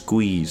tried to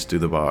squeeze through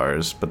the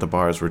bars, but the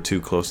bars were too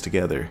close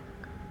together.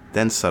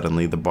 Then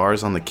suddenly, the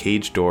bars on the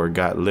cage door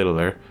got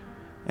littler,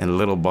 and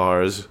little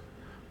bars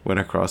went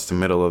across the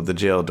middle of the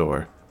jail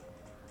door.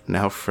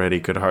 Now Freddy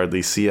could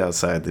hardly see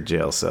outside the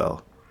jail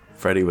cell.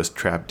 Freddy was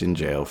trapped in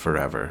jail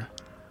forever.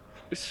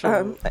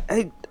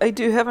 I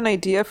do have an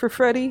idea for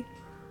Freddy.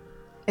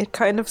 It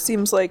kind of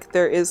seems like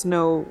there is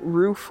no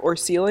roof or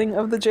ceiling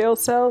of the jail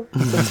cell,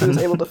 since he was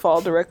able to fall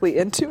directly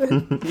into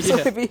it. So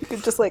maybe he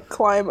could just, like,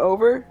 climb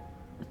over.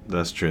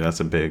 That's true.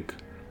 That's a big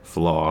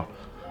flaw.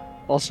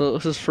 Also,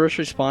 his first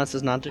response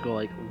is not to go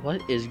like,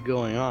 what is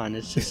going on?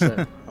 It's just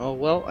oh,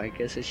 well, I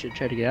guess I should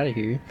try to get out of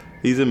here.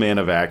 He's a man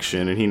of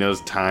action, and he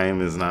knows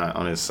time is not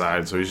on his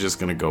side, so he's just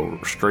going to go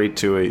straight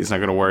to it. He's not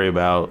going to worry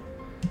about,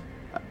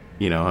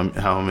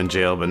 how I'm in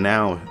jail. But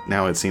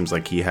now it seems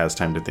like he has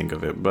time to think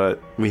of it.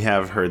 But we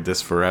have heard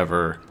this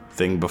forever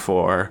thing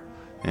before,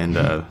 and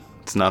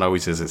it's not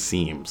always as it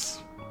seems.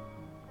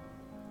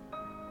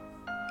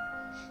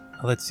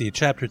 Let's see,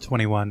 chapter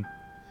 21.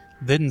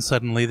 Then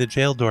suddenly the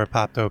jail door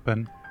popped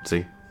open.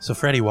 See? So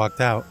Freddy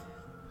walked out.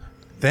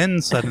 Then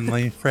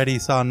suddenly Freddy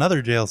saw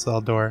another jail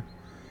cell door.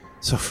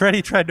 So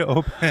Freddy tried to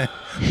open it,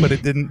 but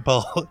it didn't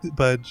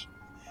budge.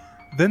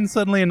 Then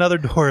suddenly another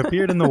door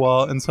appeared in the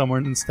wall and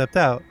someone stepped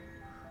out.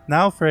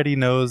 Now Freddy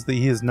knows that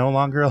he is no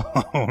longer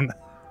alone.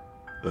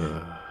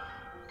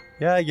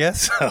 Yeah, I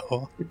guess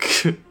so.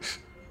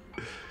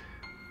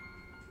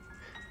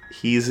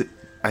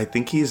 I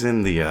think he's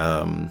in the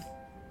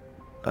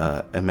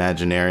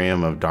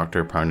Imaginarium of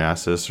Dr.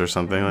 Parnassus or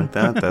something like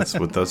that.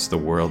 That's the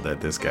world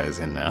that this guy's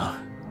in now.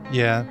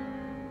 Yeah.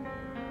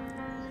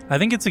 I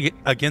think it's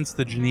against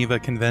the Geneva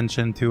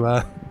Convention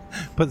to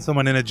put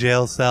someone in a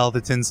jail cell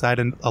that's inside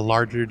a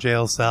larger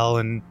jail cell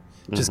and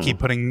just keep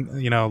putting,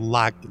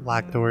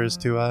 locked doors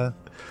to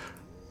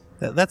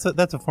that's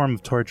a form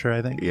of torture,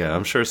 I think. Yeah,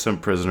 I'm sure some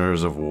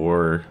prisoners of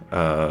war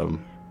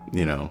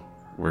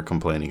were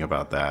complaining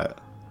about that.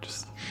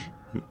 Just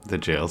the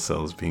jail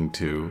cells being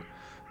too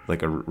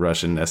like a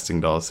Russian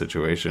nesting doll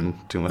situation,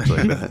 too much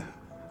like that.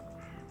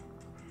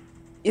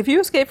 if you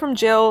escape from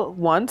jail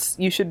once,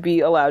 you should be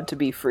allowed to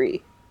be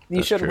free. You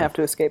That's shouldn't true. have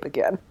to escape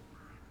again.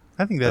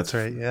 I think that's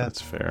right, yeah.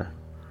 That's fair.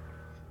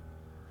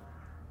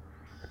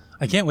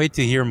 I can't wait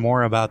to hear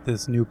more about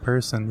this new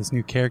person, this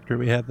new character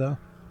we have, though.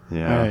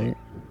 Yeah. Alright,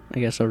 I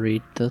guess I'll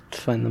read to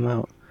find them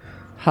out.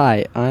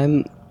 Hi,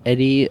 I'm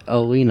Eddie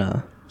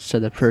Alina,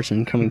 said the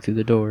person coming through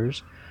the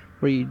doors.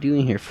 What are you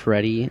doing here,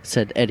 Freddy?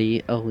 Said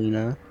Eddie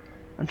Alina.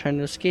 I'm trying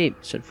to escape,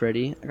 said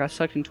Freddy. I got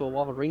sucked into a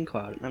wall of rain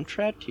cloud, and I'm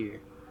trapped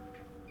here,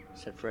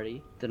 said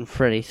Freddy. Then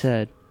Freddy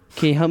said,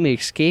 can you help me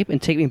escape and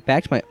take me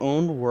back to my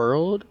own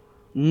world?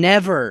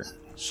 Never,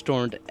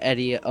 stormed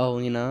Eddie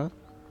Alina.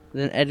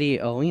 Then Eddie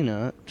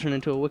Alina turned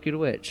into a wicked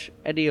witch.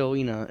 Eddie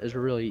Alina is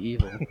really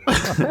evil.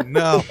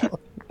 No.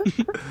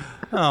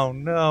 Oh,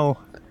 no.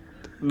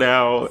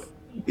 Now,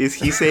 is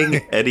he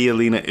saying Eddie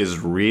Alina is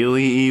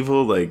really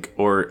evil? Like,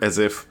 or as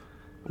if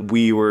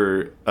we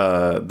were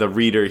the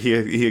reader,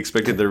 he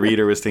expected the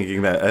reader was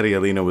thinking that Eddie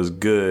Alina was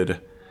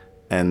good,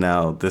 and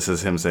now this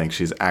is him saying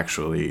she's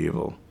actually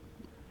evil.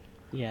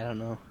 Yeah, I don't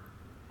know.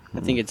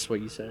 I think it's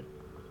what you said.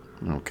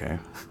 Okay.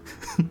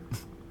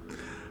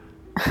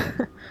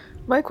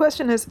 My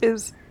question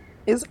is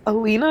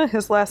Alina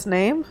his last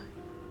name?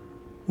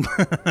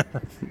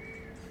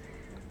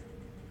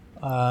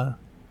 I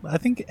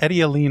think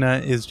Eddie Alina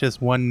is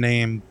just one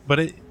name,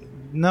 but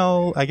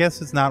no, I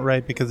guess it's not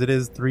right because it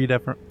is three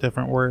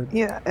different words.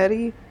 Yeah,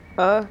 Eddie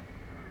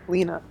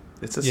Lena.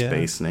 It's a Yeah.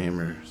 space name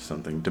or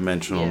something,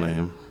 dimensional Yeah.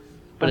 name.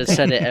 But it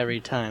said it every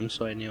time,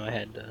 so I knew I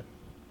had to.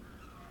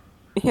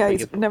 Yeah,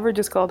 he's never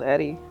just called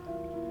Eddie.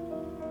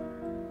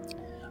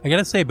 I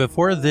gotta say,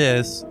 before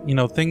this,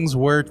 things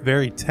were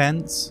very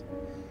tense,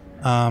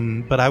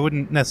 but I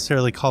wouldn't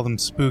necessarily call them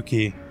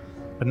spooky.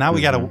 But now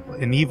we got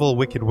an evil,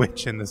 wicked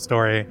witch in the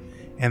story,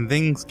 and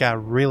things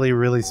got really,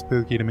 really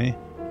spooky to me.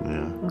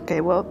 Yeah. Okay,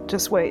 well,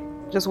 just wait.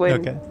 Just wait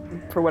Okay.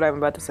 for what I'm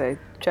about to say.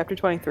 Chapter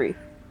 23.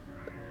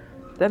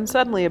 Then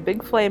suddenly a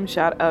big flame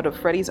shot out of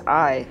Freddy's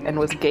eye and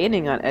was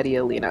gaining on Eddie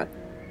Alina.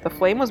 The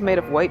flame was made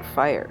of white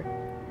fire.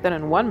 Then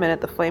in 1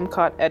 minute, the flame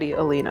caught Eddie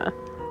Alina.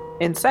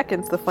 In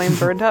seconds, the flame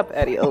burned up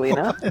Eddie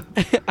Alina.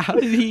 How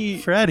did he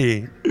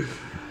Freddy,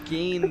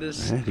 gain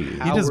this Eddie.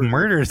 power? you just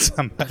murdered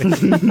somebody.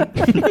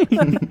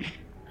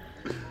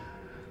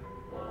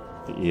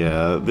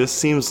 Yeah, this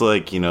seems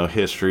like,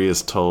 history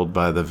is told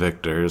by the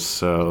victors,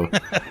 so...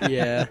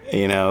 Yeah.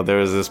 there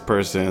was this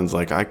person's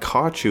like, I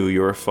caught you.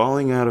 You were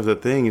falling out of the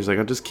thing. He's like,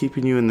 I'm just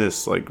keeping you in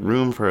this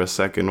room for a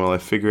second while I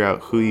figure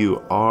out who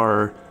you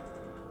are.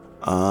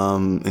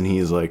 And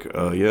he's like,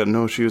 yeah,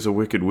 no, she was a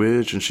wicked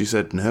witch, and she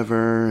said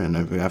never. And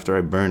after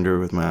I burned her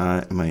with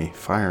my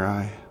fire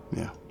eye,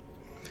 yeah.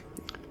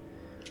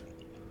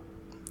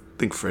 I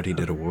think Freddy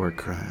did a war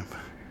crime.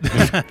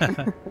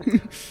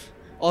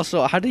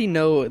 Also, how did he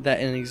know that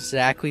in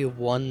exactly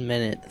 1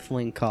 minute the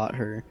flame caught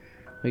her?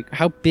 Like,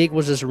 how big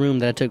was this room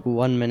that it took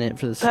 1 minute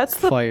for this That's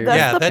the fire?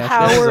 Yeah, the that is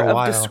power a of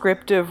while.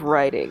 descriptive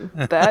writing.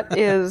 That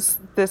is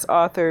this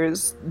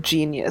author's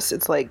genius.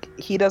 It's like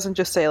he doesn't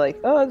just say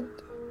a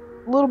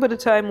little bit of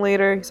time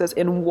later. He says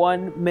in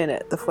 1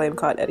 minute the flame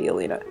caught Eddie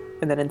Alina,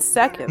 and then in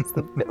seconds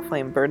the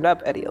flame burned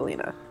up Eddie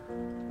Alina.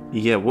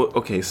 Yeah,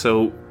 okay,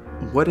 so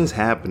what is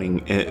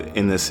happening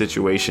in this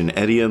situation?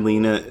 Eddie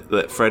Alina,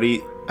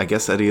 Freddy, I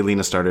guess Eddie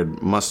Alina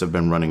must have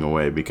been running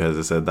away because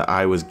it said the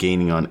eye was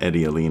gaining on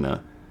Eddie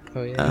Alina.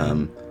 Oh,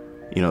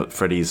 yeah.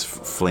 Freddy's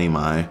flame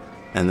eye.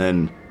 And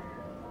then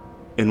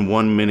in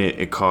 1 minute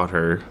it caught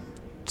her.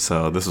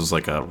 So this was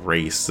like a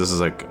race. This is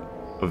like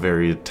a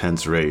very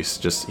intense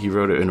race. He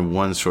wrote it in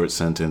one short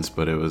sentence,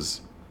 but it was,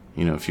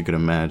 if you could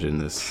imagine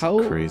this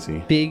How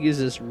crazy. big is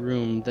this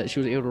room that she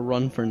was able to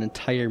run for an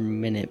entire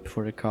minute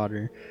before it caught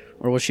her?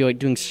 Or was she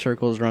doing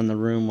circles around the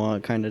room while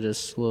it kind of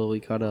just slowly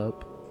caught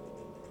up?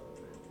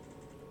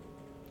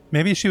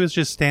 Maybe she was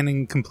just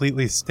standing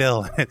completely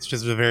still. It's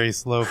just a very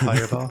slow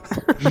fireball.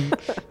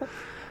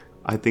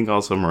 I think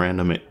also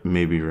Miranda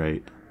may be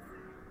right.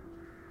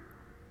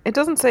 It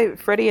doesn't say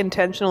Freddy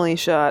intentionally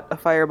shot a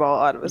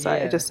fireball out of his eye.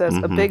 Yeah. It just says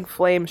a big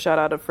flame shot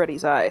out of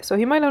Freddy's eye. So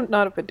he might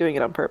not have been doing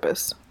it on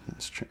purpose.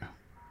 That's true.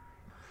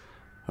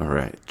 All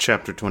right,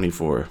 chapter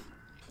 24.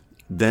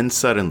 Then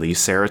suddenly,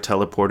 Sarah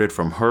teleported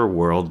from her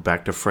world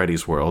back to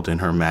Freddy's world in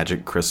her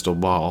magic crystal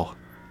ball.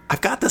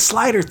 I've got the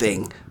slider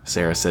thing,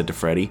 Sarah said to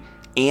Freddy,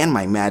 and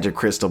my magic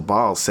crystal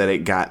ball said it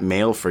got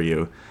mail for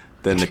you.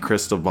 Then the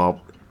crystal ball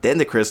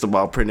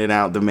printed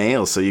out the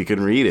mail so you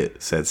can read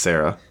it, said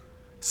Sarah.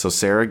 So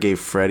Sarah gave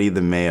Freddy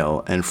the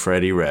mail, and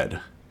Freddy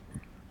read,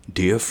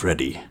 Dear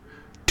Freddy,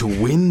 to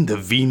win the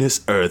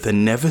Venus Earth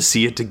and never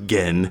see it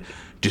again,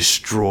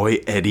 destroy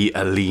Eddie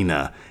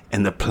Alina.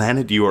 And the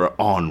planet you are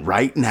on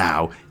right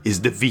now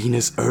is the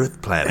Venus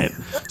Earth planet.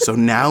 So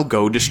now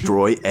go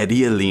destroy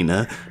Eddie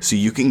Alina so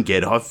you can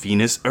get off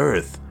Venus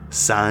Earth.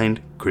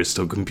 Signed,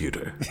 Crystal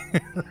Computer.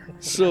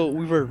 So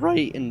we were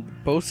right in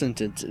both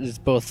sentences,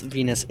 both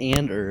Venus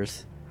and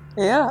Earth.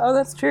 Yeah,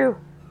 that's true.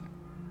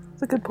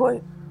 That's a good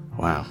point.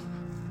 Wow.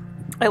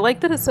 I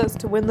like that it says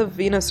to win the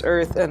Venus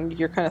Earth, and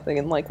you're kind of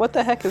thinking, like, what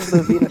the heck is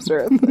the Venus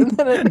Earth? And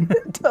then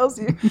it tells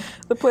you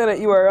the planet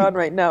you are on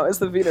right now is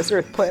the Venus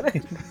Earth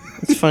planet.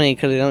 It's funny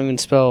because they don't even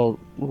spell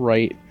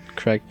right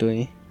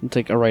correctly. It's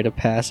like a rite of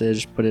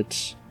passage, but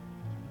it's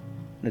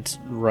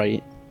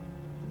right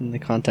in the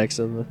context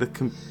of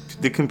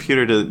The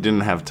computer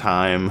didn't have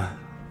time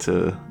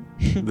to.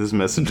 This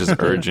message is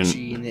urgent.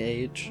 G in the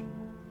age.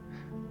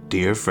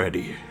 Dear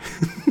Freddy.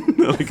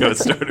 Like how it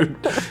started.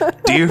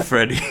 Dear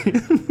Freddy.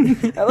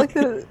 I like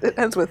that it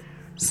ends with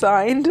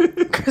signed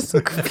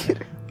Crystal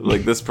Computer.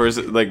 Like this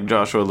person, like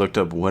Joshua looked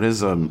up, what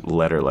is a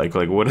letter like?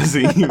 Like what is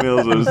the email?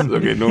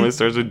 Okay, normally it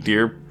starts with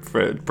Dear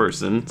Fred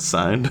person,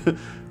 signed.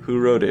 Who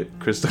wrote it?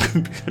 Crystal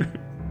Computer.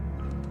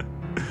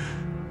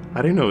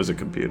 I didn't know it was a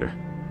computer.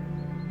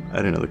 I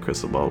didn't know the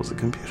crystal ball was a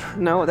computer.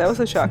 No, that was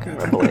a shocking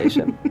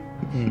revelation.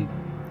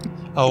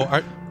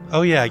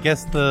 Oh yeah, I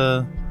guess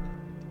the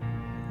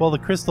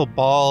crystal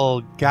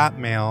ball got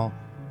mail,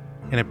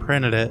 and it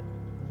printed it,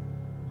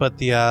 but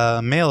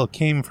the mail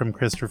came from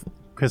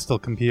Crystal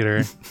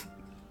Computer.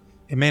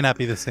 It may not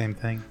be the same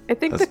thing. I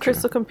think That's the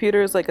Crystal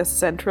Computer is like a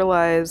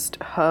centralized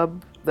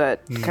hub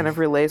that kind of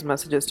relays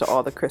messages to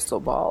all the crystal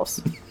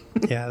balls.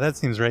 Yeah, that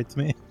seems right to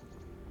me.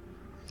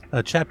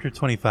 Chapter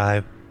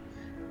 25.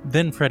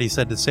 Then Freddy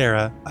said to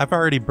Sarah, "I've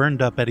already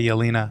burned up Eddie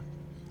Alina."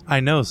 "I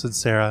know," said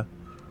Sarah.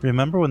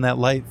 Remember when that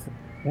white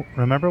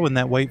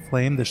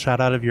flame that shot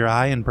out of your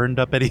eye and burned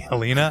up Eddie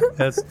Alina?"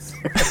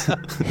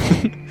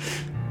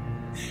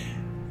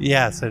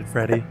 "Yeah," said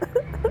Freddy.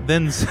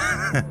 Then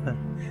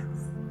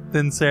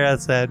Sarah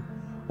said,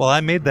 "Well,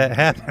 I made that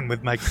happen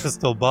with my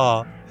crystal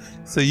ball,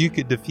 so you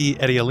could defeat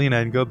Eddie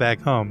Alina and go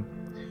back home."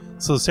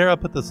 So Sarah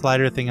put the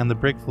slider thing on the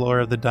brick floor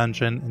of the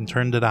dungeon and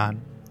turned it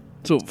on.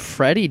 So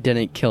Freddy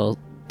didn't kill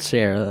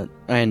Sarah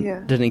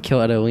and didn't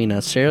kill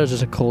Adelina. Sarah's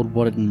just a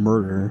cold-blooded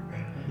murderer.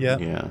 Yeah.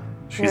 Yeah.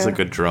 She's like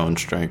a drone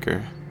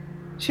striker.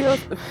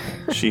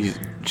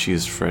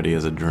 She's Freddy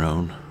as a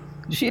drone.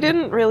 She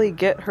didn't really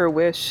get her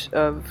wish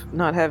of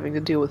not having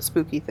to deal with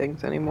spooky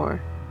things anymore.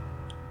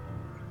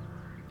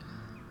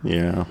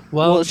 Yeah.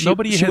 Well, she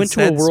nobody went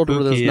to a world where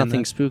there was spooky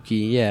nothing spooky.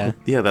 Yeah.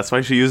 Yeah, that's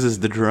why she uses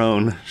the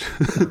drone.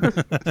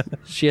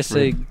 She has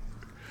to.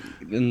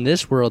 In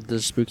this world,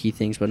 there's spooky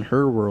things, but in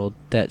her world,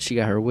 that she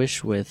got her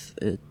wish with,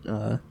 there's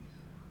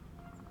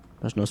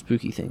no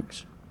spooky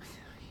things.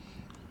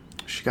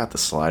 She got the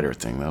slider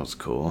thing. That was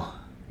cool.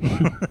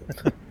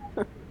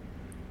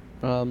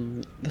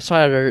 The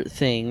slider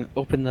thing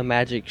opened the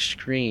magic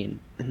screen,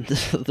 and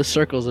the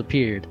circles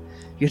appeared.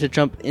 You had to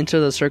jump into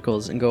the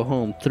circles and go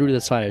home through the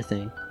slider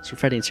thing. So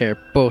Freddy and Sarah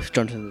both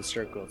jumped into the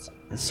circles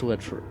and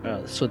slid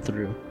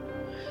through.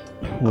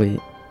 Wait.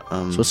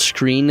 So a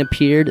screen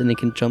appeared, and they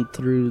can jump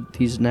through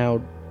these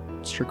now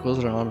circles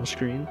that are on a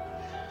screen.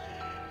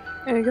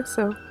 Yeah, I guess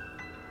so.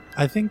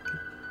 I think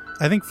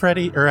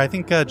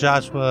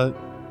Joshua.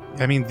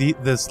 I mean,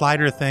 the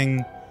slider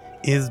thing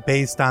is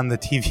based on the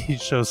TV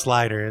show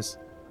Sliders.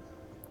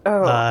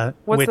 Oh,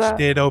 what's which that?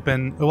 did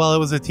open. Well, it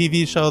was a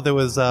TV show that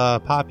was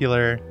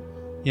popular,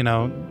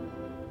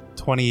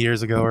 20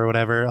 years ago or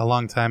whatever, a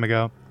long time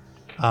ago,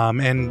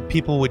 and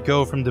people would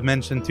go from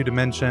dimension to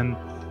dimension.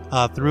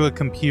 Through a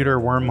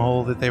computer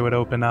wormhole that they would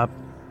open up.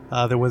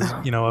 There was,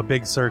 a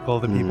big circle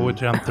that people would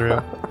jump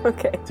through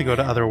Okay. to go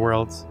to other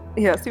worlds.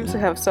 Yeah, it seems to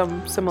have some So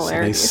they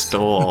similarities.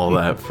 stole all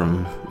that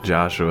from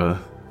Joshua.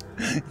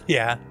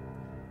 Yeah.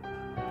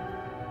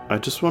 I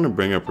just want to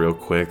bring up real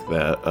quick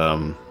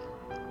that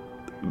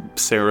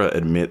Sarah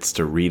admits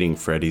to reading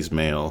Freddy's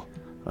mail.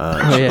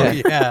 Oh yeah.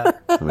 Yeah.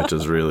 Which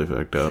is really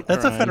fucked up.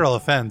 That's a federal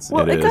offense.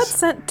 Well, It it got is.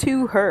 sent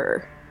to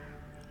her.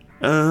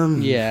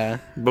 Yeah.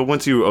 But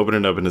once you open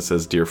it up and it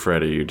says Dear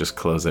Freddy, you just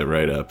close it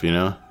right up,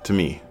 To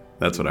me,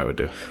 that's what I would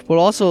do. Well,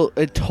 also,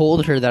 it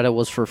told her that it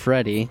was for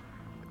Freddy.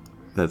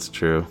 That's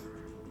true.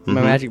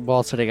 My magic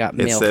ball said it got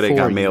mail. It said it for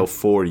got you. mail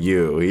for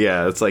you.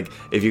 Yeah, it's like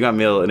if you got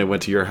mail and it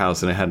went to your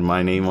house and it had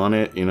my name on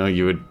it, you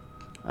would.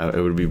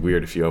 It would be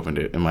weird if you opened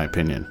it, in my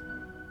opinion.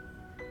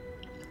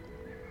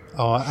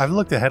 Oh, I've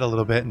looked ahead a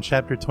little bit, and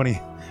chapter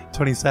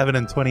 27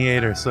 and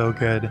 28 are so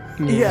good.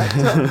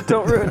 Yeah,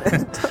 don't ruin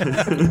it.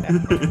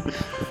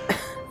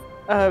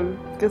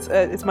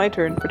 It's my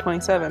turn for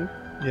 27.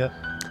 Yep.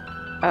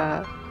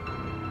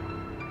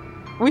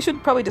 We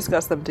should probably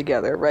discuss them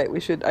together, right?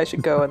 I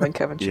should go, and then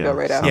Kevin should go Yeah,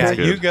 right sounds after. Yeah,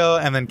 good. you go,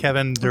 and then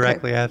Kevin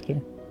directly after.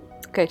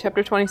 Okay,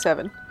 chapter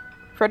 27.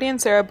 Freddy and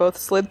Sarah both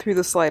slid through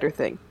the slider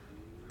thing.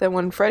 Then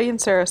when Freddy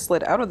and Sarah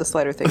slid out of the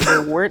slider thing, they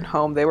weren't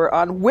home. They were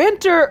on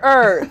Winter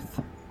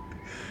Earth!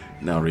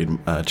 Now read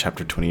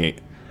chapter 28.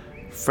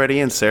 Freddy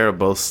and Sarah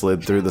both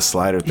slid through the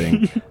slider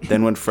thing.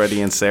 Then when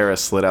Freddy and Sarah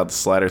slid out the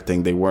slider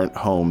thing, they weren't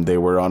home. They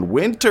were on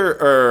Winter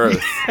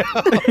Earth.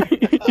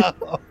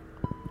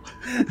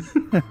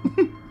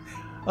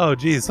 Oh,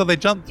 geez. So they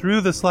jumped through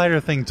the slider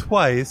thing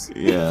twice.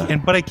 Yeah,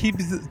 But I keep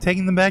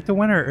taking them back to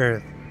Winter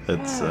Earth.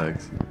 that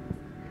sucks.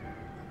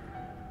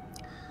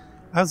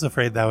 I was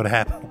afraid that would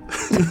happen.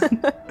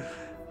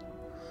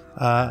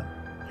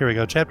 Here we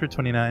go. Chapter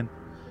 29.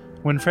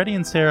 When Freddy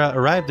and Sarah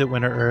arrived at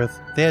Winter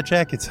Earth, they had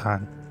jackets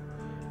on.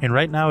 and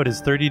right now it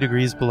is 30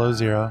 degrees below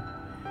zero.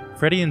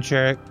 Freddie and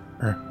Sarah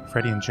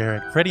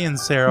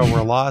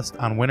were lost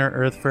on winter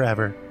Earth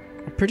forever.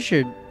 I'm pretty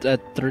sure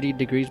at 30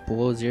 degrees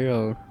below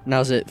zero.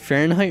 Now, is it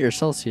Fahrenheit or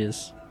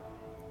Celsius?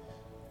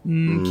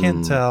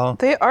 Can't tell.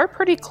 They are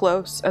pretty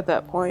close at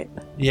that point.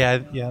 Yeah,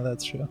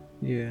 that's true.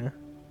 Yeah.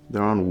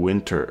 They're on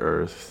winter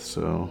Earth,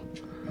 so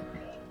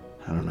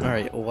I don't know.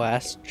 Alright,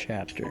 last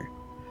chapter.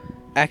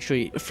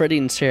 Actually, Freddie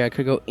and Sarah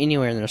could go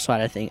anywhere in their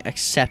slider thing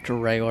except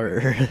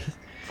regular Earth.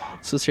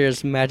 So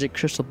Sarah's magic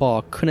crystal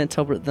ball couldn't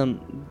teleport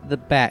them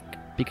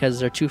back because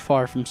they're too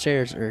far from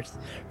Sarah's Earth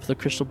for the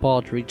crystal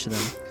ball to reach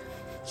them.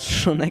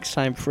 So next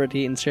time,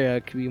 Freddie and Sarah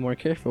could be more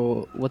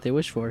careful what they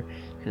wish for.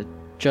 Could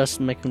just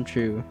make them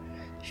true.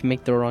 If you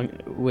make the wrong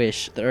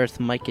wish, the Earth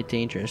might get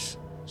dangerous.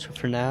 So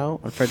for now,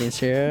 Freddie and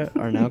Sarah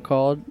are now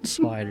called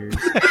sliders.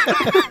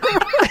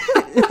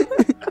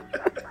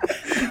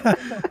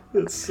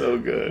 That's so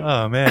good.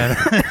 Oh, man.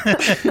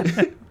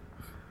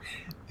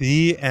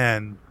 The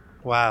end.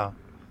 Wow.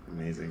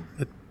 Amazing.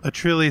 A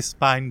truly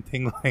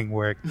spine-tingling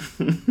work.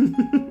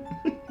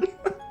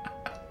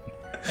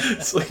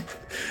 It's like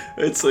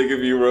if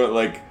you wrote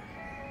like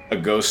a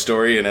ghost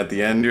story and at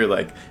the end you're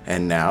like,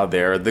 and now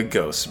they're the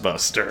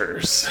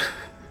Ghostbusters.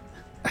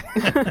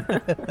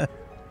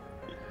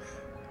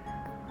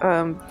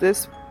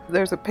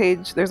 There's a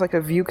page, there's like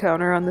a view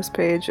counter on this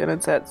page, and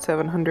it's at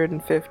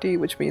 750,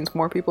 which means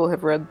more people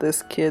have read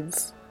this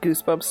kid's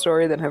Goosebumps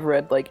story than have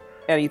read like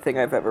anything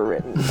I've ever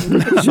written.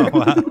 Oh,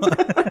 wow.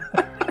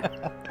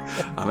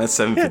 I'm at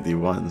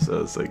 751,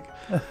 so it's like,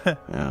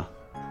 yeah,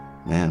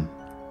 man,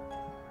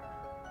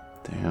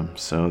 damn.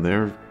 So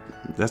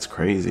that's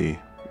crazy.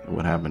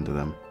 What happened to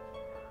them?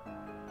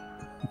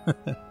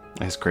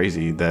 That's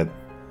crazy that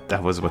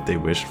was what they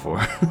wished for.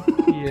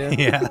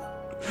 Yeah.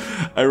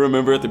 I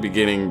remember at the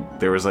beginning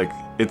there was like,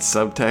 it's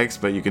subtext,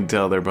 but you can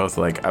tell they're both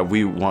like,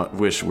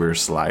 wish we're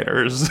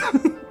sliders.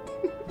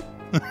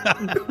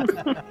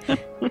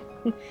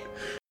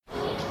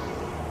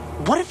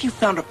 What if you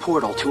found a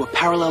portal to a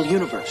parallel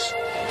universe?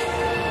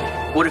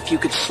 What if you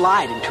could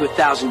slide into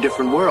 1,000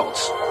 different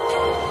worlds?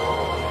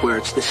 Where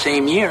it's the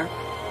same year,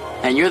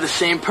 and you're the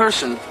same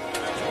person,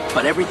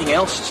 but everything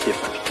else is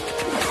different.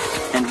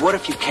 And what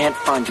if you can't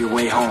find your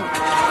way home?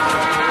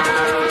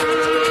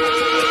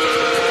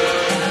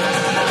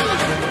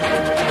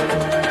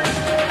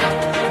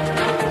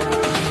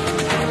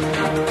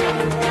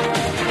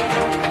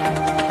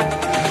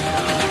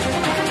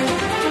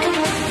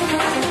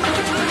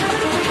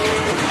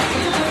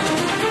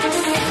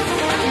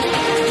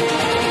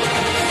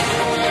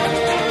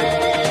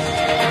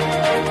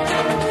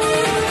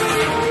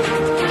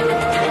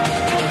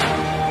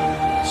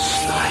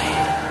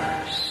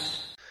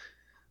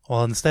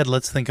 Well, instead,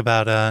 let's think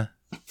about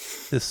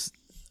this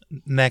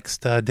next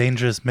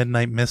dangerous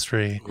midnight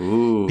mystery.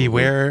 Ooh.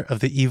 Beware of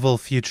the Evil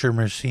Future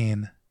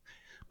Machine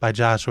by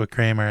Joshua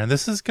Kramer. And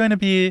this is going to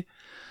be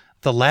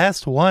the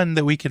last one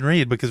that we can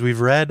read because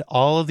we've read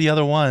all of the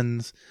other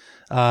ones.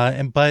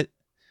 But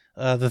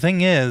the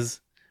thing is,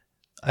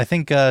 I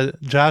think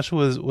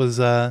Joshua was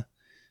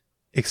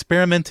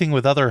experimenting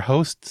with other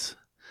hosts.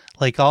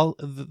 Like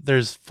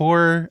there's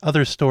 4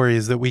 other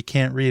stories that we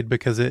can't read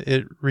because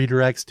it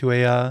redirects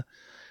to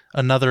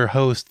another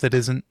host that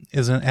isn't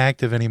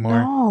active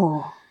anymore.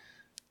 No.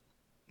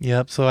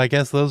 Yep. So I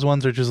guess those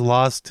ones are just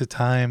lost to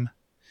time.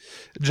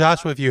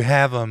 Joshua, if you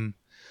have them,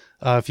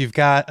 if you've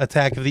got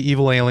Attack of the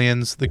Evil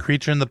Aliens, The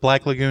Creature in the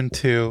Black Lagoon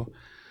 2,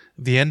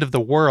 The End of the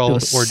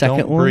World, or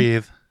Don't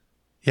Breathe.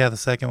 Yeah, the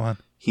second one.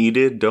 He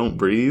did Don't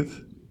Breathe?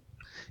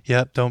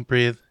 Yep, Don't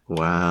Breathe.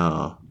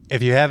 Wow.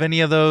 If you have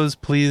any of those,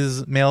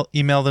 please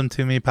email them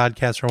to me,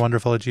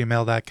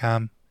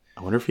 podcastareWonderful@gmail.com.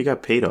 I wonder if he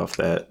got paid off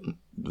the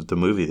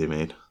movie they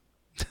made.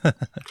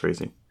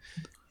 Crazy.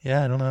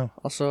 Yeah, I don't know.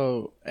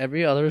 Also,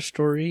 every other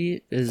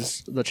story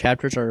the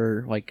chapters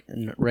are like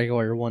in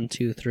regular 1,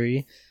 2,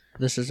 3.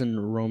 This is in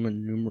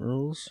Roman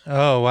numerals.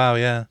 Oh, wow,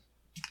 yeah.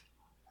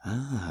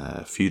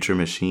 Future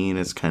Machine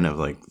is kind of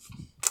like,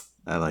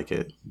 I like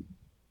it.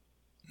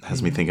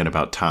 Has me thinking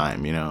about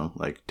time,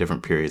 like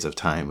different periods of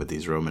time with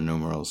these Roman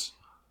numerals.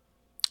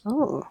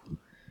 Oh,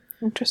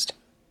 interesting.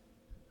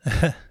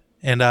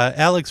 And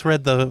Alex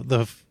read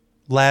the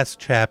last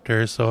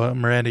chapter, so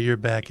Miranda, you're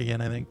back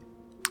again, I think.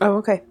 Oh,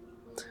 okay.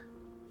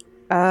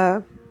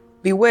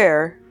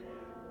 Beware,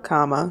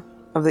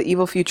 of the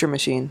Evil Future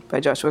Machine by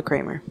Joshua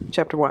Kramer.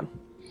 Chapter 1.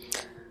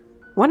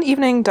 One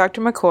evening,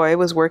 Dr. McCoy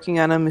was working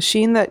on a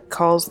machine that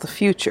calls the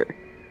future.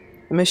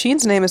 The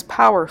machine's name is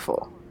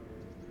Powerful.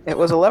 It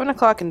was 11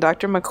 o'clock and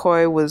Dr.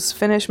 McCoy was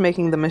finished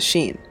making the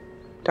machine.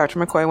 Dr.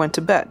 McCoy went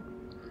to bed.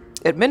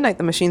 At midnight,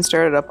 the machine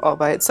started up all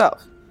by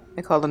itself.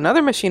 It called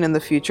another machine in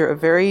the future a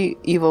very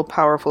evil,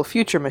 powerful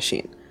future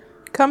machine.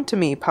 Come to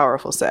me,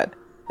 Powerful said.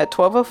 At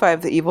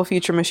 12:05, the evil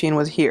future machine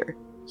was here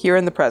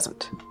in the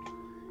present.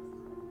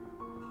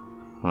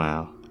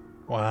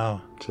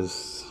 Wow.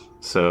 Just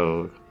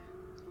so,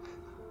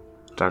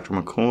 Dr.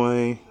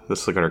 McCoy,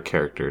 let's look at our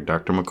character.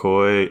 Dr.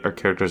 McCoy, our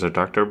characters are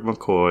Dr.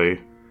 McCoy,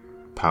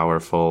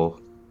 Powerful,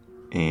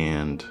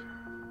 and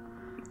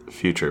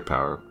future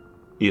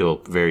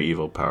very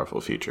evil, powerful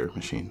future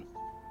machine.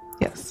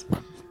 Yes.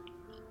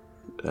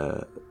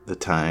 The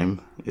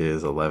time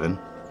is 11,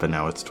 but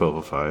now it's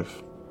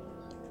 12:05.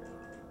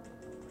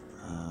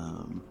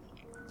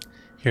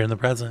 Here in the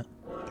present.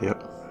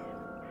 Yep.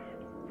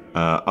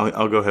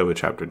 I'll go ahead with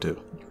chapter 2.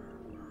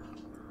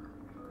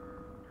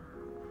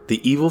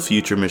 The evil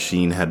future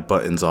machine had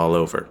buttons all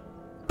over.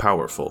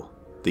 Powerful,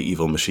 the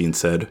evil machine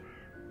said.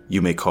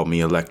 You may call me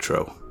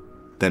Electro.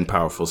 Then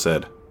Powerful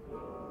said,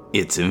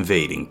 it's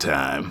invading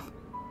time.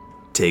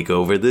 Take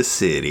over the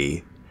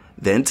city,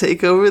 then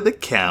take over the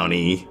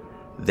county,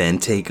 then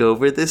take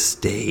over the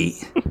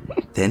state,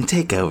 then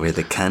take over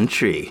the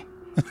country,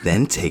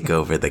 then take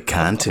over the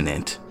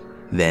continent,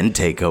 then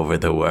take over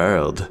the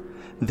world,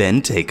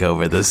 then take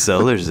over the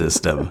solar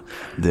system,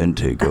 then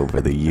take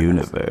over the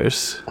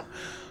universe.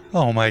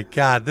 Oh my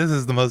god, this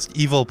is the most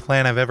evil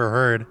plan I've ever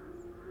heard.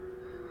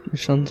 It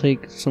sounds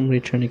like somebody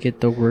trying to get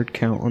the word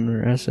count on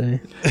their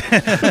essay.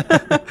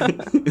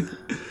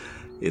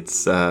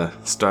 It's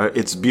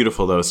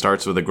beautiful though. It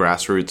starts with a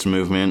grassroots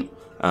movement,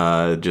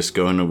 just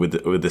going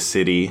with the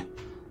city,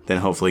 then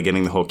hopefully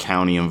getting the whole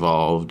county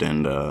involved,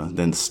 and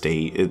then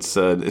state. It's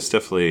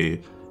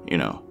definitely,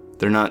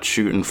 they're not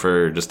shooting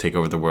for just take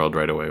over the world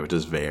right away, which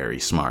is very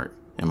smart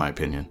in my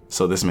opinion.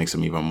 So this makes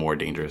them even more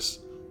dangerous.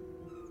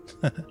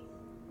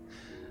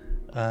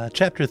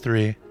 Chapter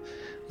 3.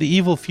 The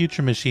evil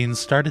future machine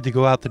started to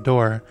go out the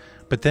door,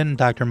 but then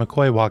Dr.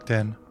 McCoy walked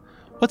in.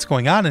 What's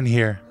going on in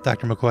here?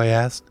 Dr. McCoy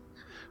asked.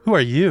 Who are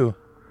you?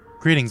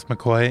 Greetings,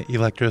 McCoy,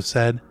 Electro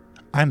said.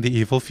 I'm the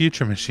evil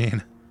future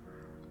machine.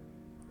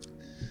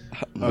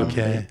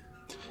 Okay.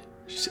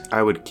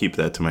 I would keep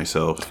that to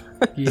myself.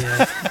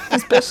 Yeah.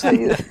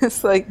 Especially,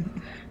 it's like,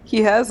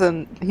 he has a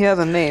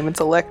name.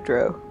 It's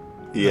Electro.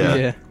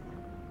 Yeah.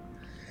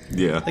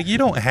 Like, you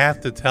don't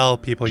have to tell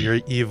people you're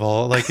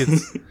evil. Like,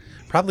 it's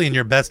probably in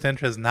your best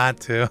interest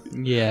not to.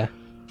 Yeah.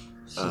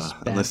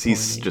 Unless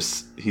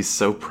he's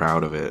so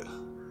proud of it.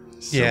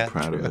 So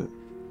proud of it.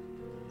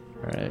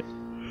 Alright.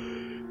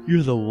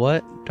 You're the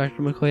what?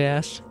 Dr. McCoy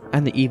asked.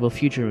 I'm the evil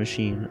future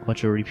machine,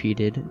 Electro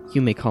repeated.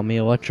 You may call me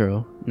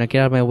Electro. Now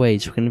get out of my way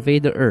so we can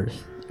invade the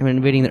Earth. I'm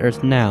invading the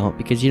Earth now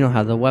because you don't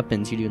have the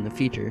weapons you do in the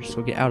future,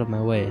 so get out of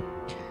my way.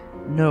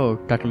 No,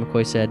 Dr.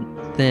 McCoy said.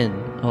 Then,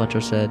 Electro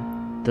said,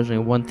 there's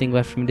only one thing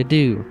left for me to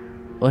do.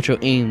 Electro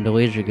aimed a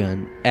laser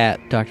gun at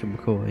Dr.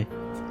 McCoy.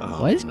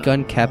 Why is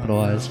gun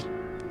capitalized?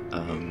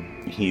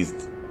 He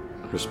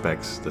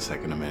respects the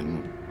Second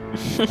Amendment.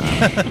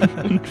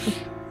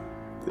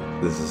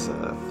 This is,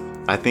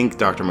 I think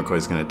Dr.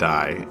 McCoy's gonna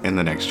die in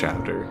the next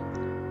chapter.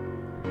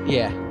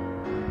 Yeah.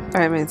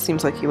 I mean, it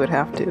seems like he would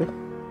have to.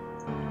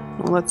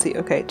 Well, let's see.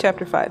 Okay,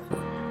 chapter 5.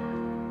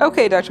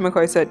 Okay, Dr.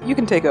 McCoy said, you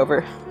can take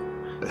over.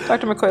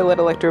 Dr. McCoy let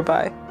Electro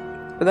by.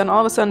 But then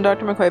all of a sudden,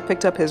 Dr. McCoy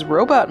picked up his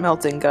robot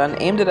melting gun,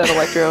 aimed it at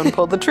Electro, and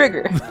pulled the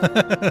trigger.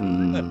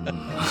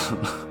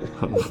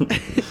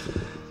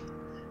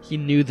 He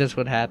knew this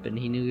would happen.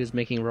 He knew he was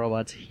making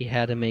robots. He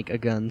had to make a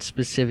gun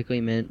specifically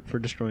meant for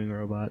destroying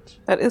robots.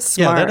 That is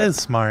smart. Yeah, that is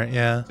smart,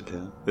 yeah.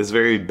 It's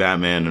very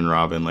Batman and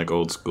Robin, like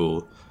old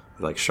school,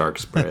 like shark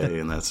spray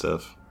and that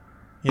stuff.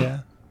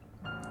 Yeah.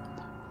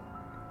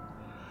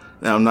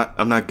 Now,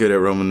 I'm not good at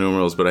Roman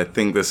numerals, but I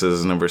think this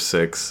is number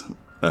 6,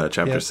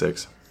 chapter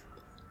 6.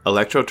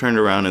 Electro turned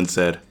around and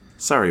said,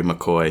 sorry,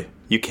 McCoy,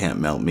 you can't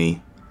melt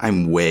me.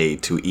 I'm way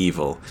too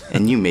evil,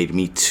 and you made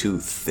me too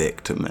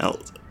thick to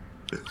melt.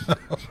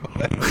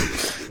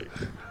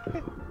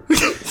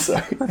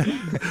 Sorry.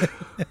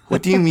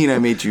 What do you mean I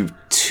made you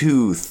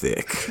too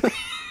thick?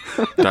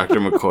 Dr.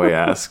 McCoy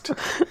asked.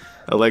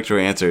 Electro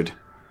answered,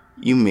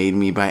 you made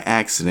me by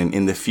accident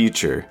in the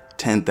future,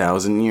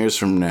 10,000 years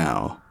from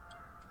now.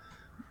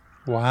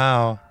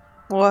 Wow.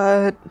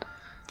 What?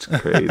 It's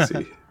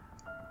crazy.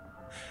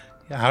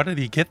 How did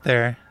he get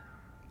there?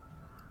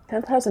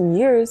 10,000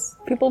 years?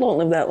 People don't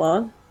live that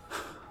long.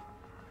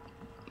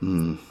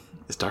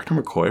 Is Dr.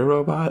 McCoy a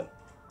robot?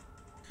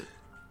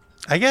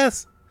 I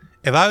guess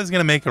if I was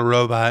going to make a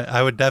robot,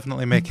 I would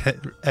definitely make it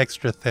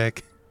extra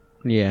thick.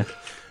 Yeah.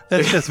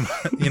 That's just,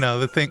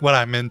 the thing, what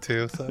I'm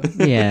into. So.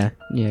 Yeah,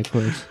 of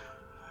course.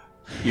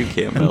 You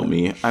can't melt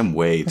me. I'm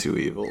way too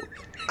evil.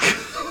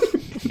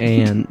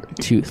 And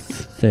too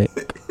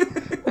thick.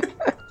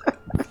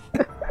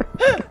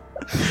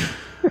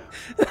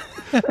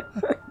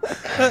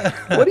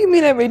 What do you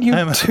mean I made you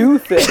too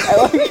thick?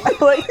 I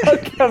like how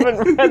Kevin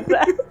read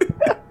that.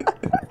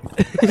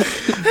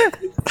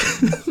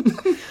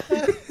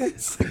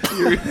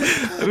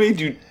 I made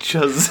you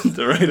just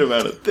the right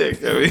amount of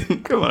thick. I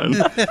mean, come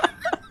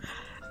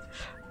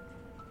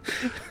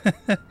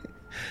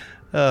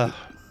on.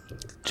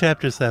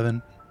 Chapter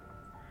 7.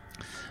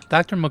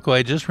 Dr.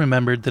 McCoy just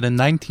remembered that in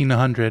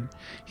 1900,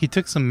 he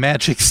took some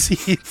magic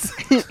seeds.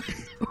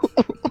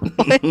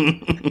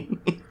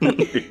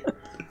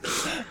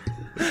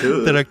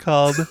 that are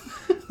called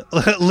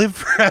Live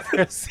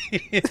Forever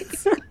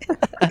seeds.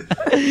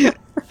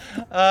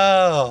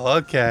 Oh,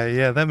 okay.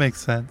 Yeah, that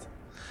makes sense.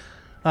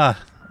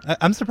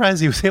 I'm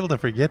surprised he was able to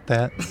forget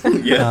that.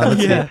 Yeah.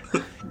 Let's see. Yeah.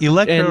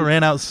 Electro And-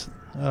 ran out.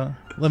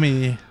 Let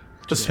me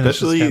just finish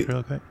this Especially. chapter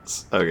real quick.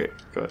 Okay,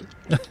 go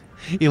ahead.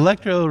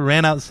 Electro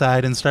ran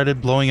outside and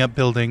started blowing up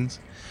buildings.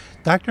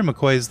 Dr.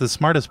 McCoy is the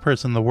smartest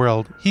person in the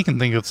world. He can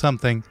think of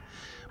something.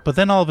 But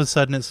then all of a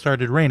sudden it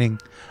started raining.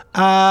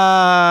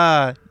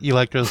 Ah!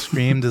 Electro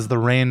screamed as the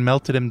rain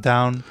melted him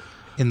down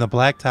in the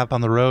blacktop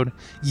on the road.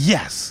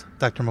 Yes,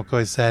 Dr.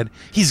 McCoy said.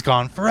 He's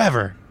gone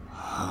forever.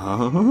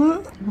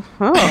 Oh,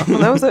 well,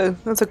 that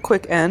was a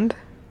quick end.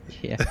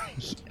 Yeah.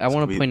 I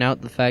want to Sweet. point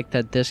out the fact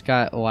that this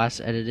got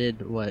last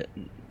edited,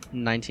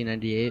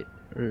 1998?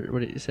 Or what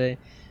did you say?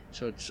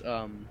 So it's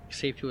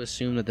safe to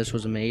assume that this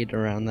was made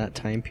around that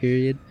time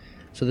period.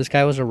 So this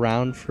guy was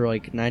around for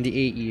like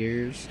 98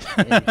 years,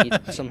 and he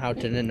somehow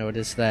didn't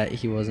notice that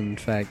he was in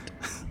fact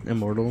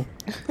immortal.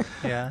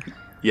 Yeah.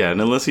 Yeah,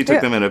 and unless he took Yeah.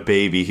 them in a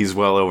baby, he's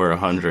well over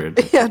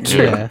 100. Yeah,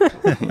 true. Yeah.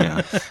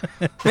 Yeah,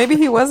 Maybe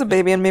he was a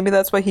baby, and maybe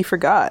that's why he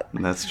forgot.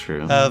 that's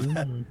true.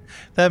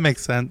 That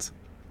makes sense.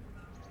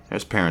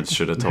 His parents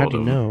should have How told do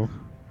you him. know?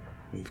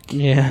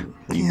 Yeah.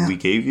 Yeah, We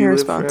gave you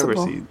the forever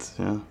irresponsible. seeds.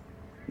 Yeah,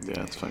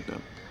 yeah, it's fucked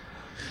up.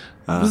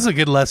 This is a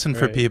good lesson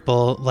for Right.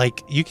 people.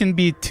 Like, you can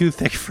be too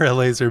thick for a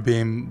laser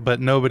beam, but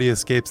nobody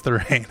escapes the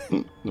rain.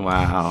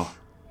 Wow.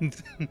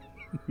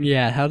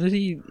 Yeah, how did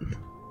he...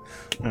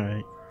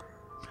 Alright.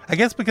 I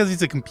guess because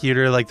he's a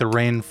computer, like the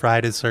rain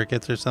fried his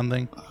circuits or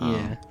something.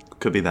 Yeah.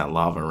 Could be that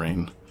lava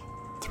rain.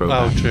 Oh,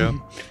 Throwback.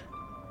 true.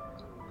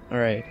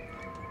 Alright.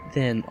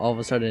 Then, all of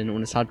a sudden,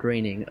 when it stopped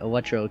raining,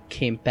 Electro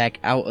came back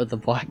out of the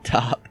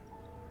blacktop.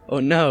 Oh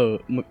no,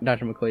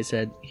 Dr. McCoy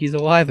said, he's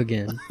alive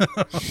again.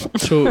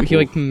 So he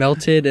like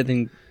melted and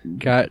then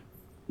got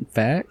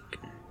back?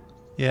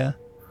 Yeah.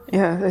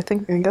 Yeah, I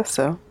guess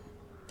so.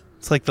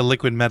 It's like the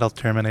liquid metal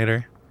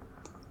Terminator.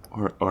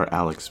 Or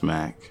Alex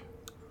Mack.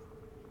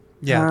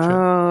 Yeah, true.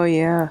 Oh,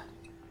 yeah.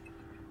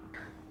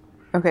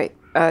 Okay,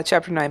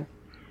 chapter 9.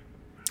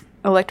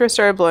 Electro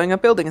started blowing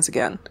up buildings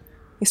again.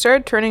 He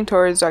started turning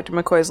towards Dr.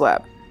 McCoy's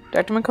lab.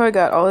 Dr. McCoy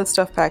got all his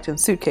stuff packed in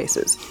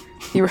suitcases.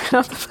 He ran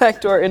out the back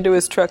door into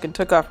his truck and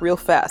took off real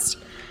fast.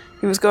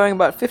 He was going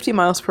about 50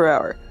 miles per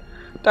hour.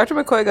 Dr.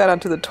 McCoy got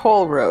onto the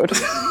toll road.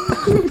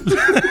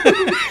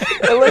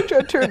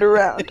 Electro turned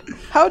around.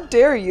 "How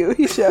dare you?"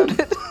 he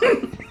shouted.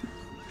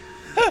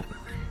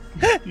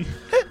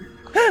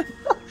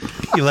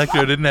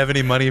 Electro didn't have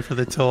any money for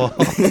the toll.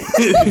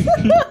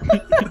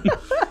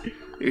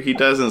 He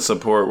doesn't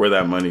support where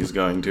that money's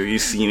going to.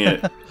 He's seen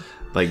it.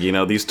 Like,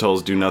 these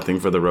tolls do nothing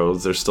for the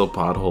roads. There's still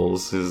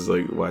potholes. He's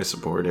like, why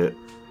support it?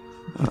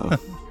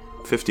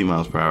 50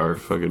 miles per hour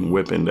fucking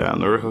whipping down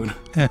the road.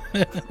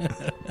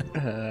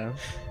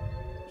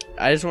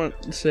 I just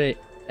want to say,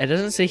 it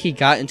doesn't say he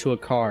got into a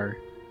car.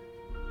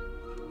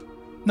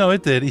 No,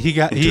 it did. He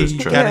got Into his he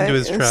truck. got Yeah, into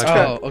his his truck.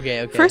 truck. Oh,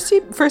 okay.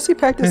 First he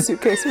packed his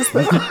suitcases,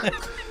 though.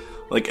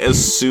 Like,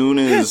 as soon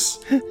as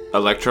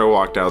Electro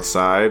walked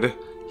outside,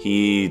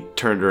 he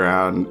turned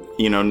around.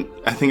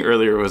 I think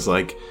earlier it was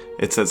like,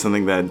 it said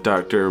something that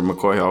Dr.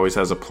 McCoy always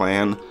has a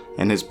plan,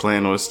 and his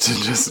plan was to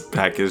just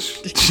pack his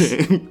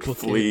shit,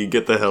 flee,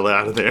 get the hell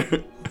out of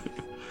there.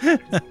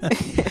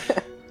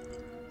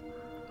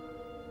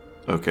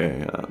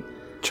 Okay,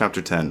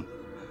 chapter 10.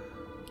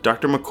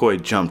 Dr.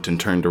 McCoy jumped and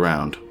turned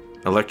around.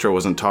 Electro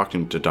wasn't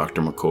talking to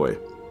Dr. McCoy.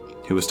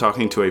 He was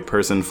talking to a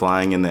person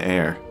flying in the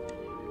air.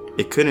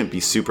 It couldn't be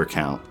Super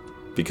Count,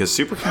 because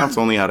Super Count's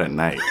only out at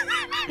night.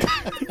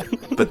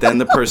 But then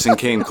the person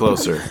came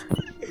closer.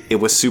 It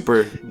was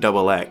Super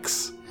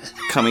XX,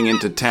 coming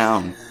into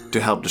town to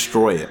help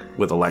destroy it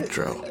with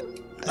Electro.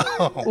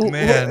 Oh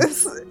man.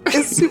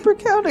 Is Super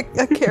Count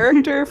a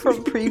character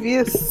from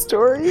previous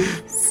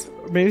stories?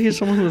 Maybe he's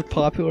someone who was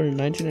popular in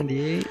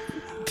 1998.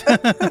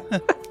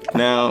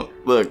 Now,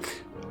 look,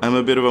 I'm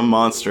a bit of a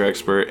monster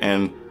expert,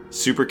 and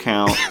Super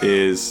Count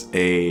is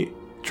a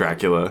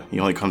Dracula. He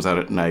only comes out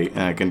at night,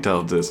 and I can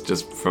tell this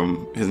just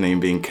from his name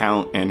being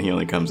Count, and he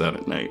only comes out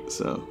at night,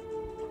 so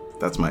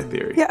that's my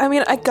theory. Yeah, I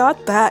mean, I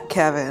got that,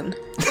 Kevin.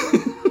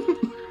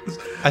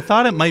 I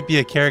thought it might be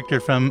a character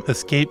from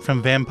Escape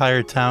from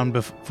Vampire Town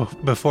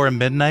before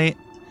midnight.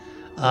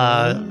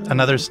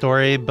 Another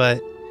story,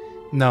 but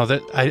no,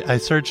 that I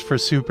searched for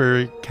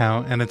Super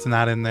Count and it's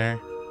not in there.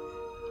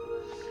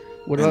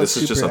 What And about this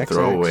is just Super a XX?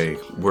 throwaway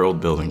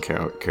world-building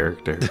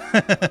character.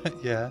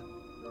 Yeah.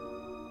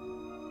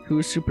 Who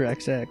is Super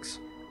XX?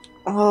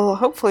 Well,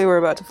 hopefully we're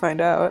about to find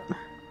out.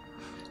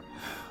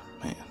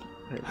 Man,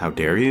 how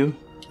dare you?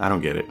 I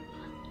don't get it.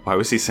 Why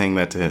was he saying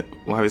that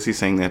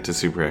to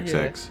Super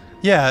XX?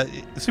 Yeah,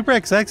 Super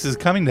XX is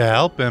coming to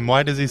help him.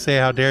 Why does he say,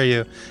 how dare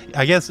you?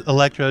 I guess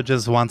Electro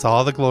just wants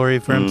all the glory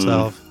for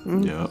himself.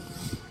 Yeah.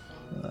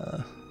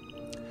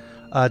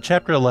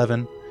 Chapter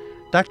 11.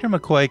 Dr.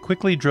 McCoy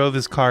quickly drove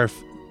his car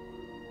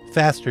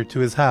faster to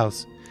his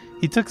house.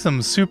 He took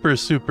some super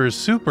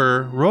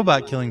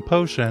robot-killing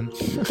potion,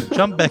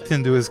 jumped back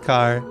into his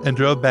car, and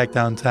drove back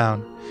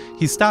downtown.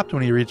 He stopped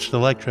when he reached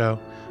Electro,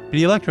 but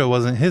Electro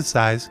wasn't his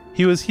size.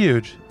 He was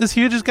huge. As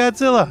huge as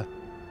Godzilla.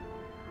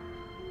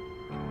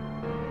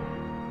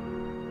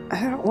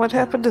 What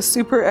happened to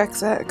Super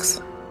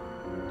XX?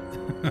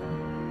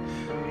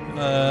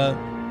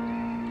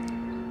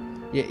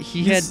 Yeah,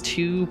 he had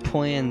two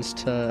plans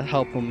to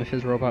help him if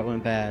his robot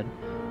went bad.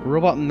 A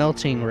robot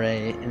melting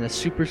ray and a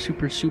super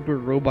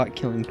robot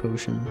killing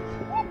potion.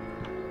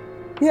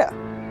 Yeah.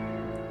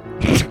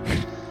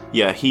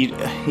 Yeah, he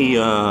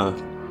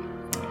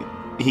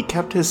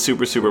kept his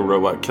super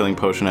robot killing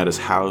potion at his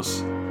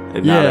house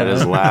and not at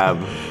his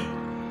lab,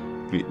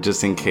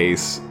 just in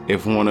case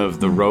if one of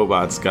the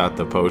robots got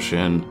the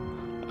potion,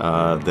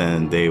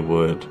 then they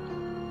would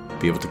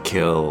be able to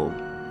kill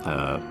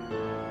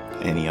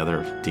any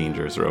other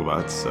dangerous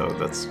robots. So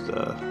that's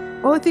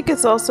Well, I think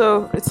it's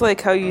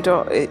like how you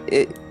don't.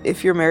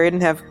 If you're married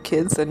and have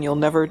kids, then you'll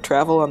never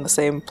travel on the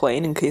same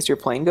plane in case your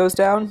plane goes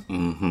down.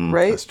 Mm-hmm,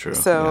 right? That's true.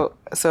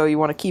 So you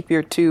want to keep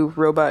your two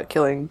robot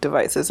killing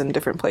devices in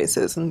different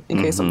places, in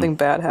case something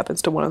bad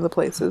happens to one of the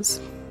places.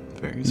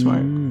 Very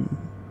smart.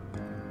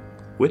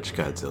 Which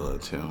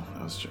Godzilla too?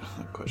 That was just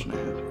a question I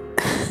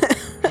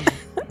had.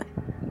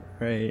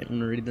 Right, I'm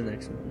gonna read the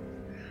next one.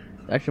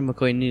 Dr.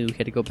 McCoy knew he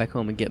had to go back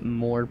home and get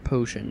more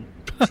potion.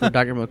 So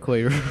Dr.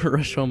 McCoy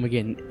rushed home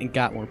again and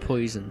got more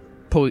potion.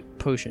 By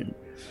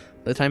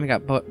the time he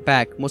got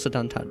back, most of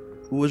downtown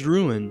was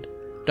ruined.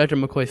 Dr.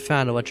 McCoy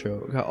found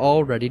Electro, got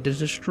all ready to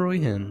destroy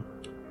him.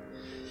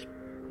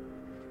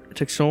 It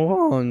took so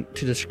long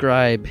to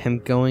describe him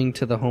going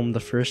to the home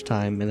the first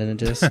time, and then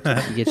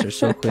he gets there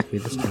so quickly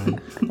this time.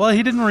 Well,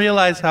 he didn't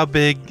realize how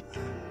big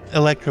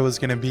Electro was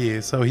going to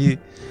be, so he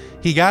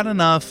got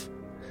enough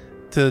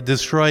to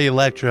destroy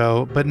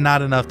Electro, but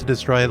not enough to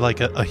destroy like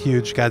a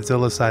huge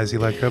Godzilla-sized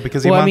Electro,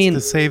 because he wants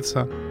to save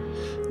some.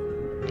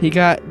 He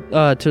got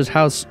to his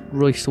house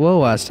really slow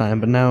last time,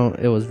 but now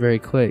it was very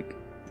quick.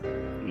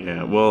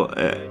 Yeah, well,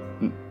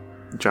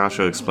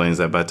 Joshua explains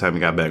that by the time he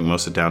got back,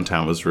 most of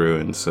downtown was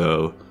ruined,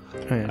 so,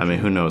 I mean,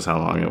 who knows how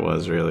long it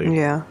was, really.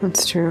 Yeah,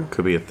 that's true.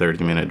 Could be a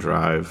 30-minute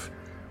drive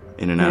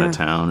in and out of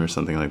town or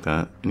something like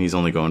that. And he's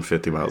only going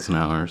 50 miles an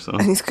hour, so.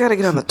 And he's got to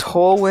get on the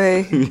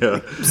tollway.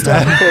 Yeah.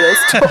 Stop and pay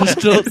those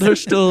tolls. They're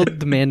still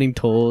demanding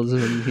tolls,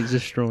 and he's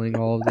destroying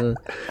all of the...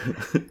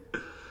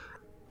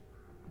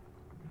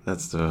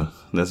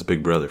 That's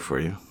Big Brother for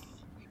you.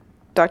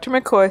 Dr.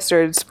 McCoy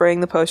started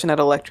spraying the potion at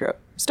Electro.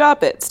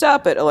 Stop it,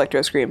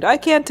 Electro screamed. I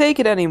can't take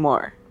it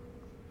anymore.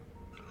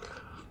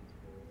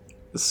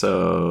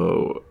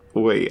 So,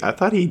 wait, I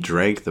thought he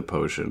drank the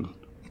potion.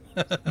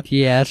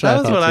 Yeah, that's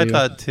that was what I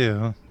thought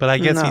too. But I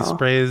guess he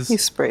sprays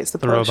the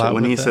potion. robot.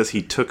 When he says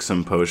he took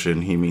some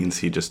potion, he means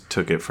he just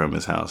took it from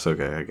his house.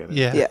 Okay, I get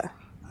it. Yeah.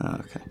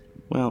 Okay.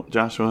 Well,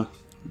 Joshua,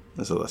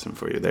 there's a lesson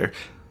for you there.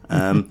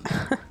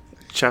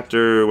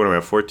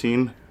 Chapter,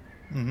 14?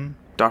 Mm-hmm.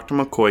 Dr.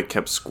 McCoy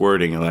kept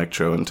squirting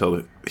Electro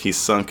until he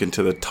sunk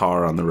into the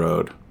tar on the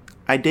road.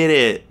 I did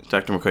it,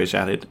 Dr. McCoy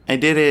shouted. I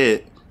did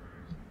it.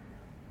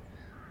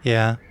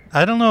 Yeah.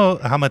 I don't know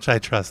how much I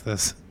trust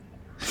this.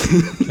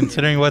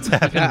 Considering what's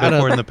happened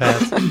before in the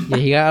past. Yeah,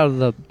 he got out of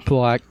the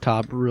black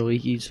top really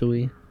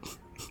easily.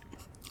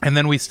 And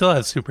then we still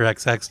have Super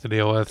XX to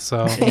deal with,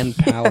 so. And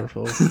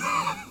powerful.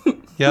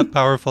 Yep,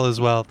 powerful as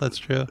well. That's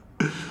true.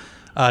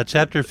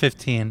 Chapter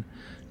 15.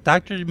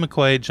 Dr.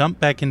 McCoy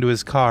jumped back into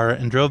his car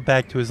and drove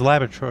back to his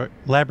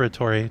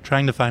laboratory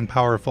trying to find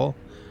Powerful.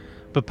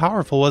 But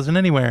Powerful wasn't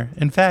anywhere.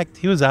 In fact,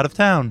 he was out of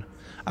town.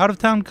 Out of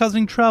town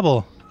causing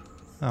trouble.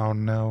 Oh,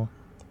 no.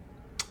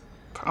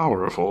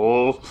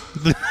 Powerful.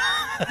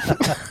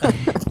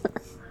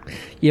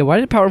 Yeah, why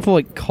did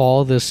Powerful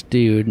call this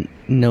dude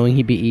knowing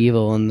he'd be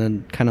evil and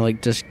then kind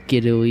of just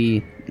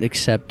giddily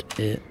accept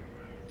it?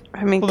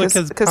 I mean,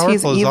 because Powerful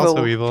he's evil.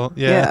 Also evil.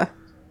 Yeah.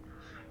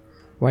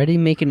 Why did he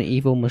make an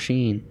evil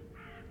machine?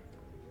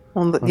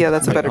 Well,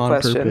 that's a better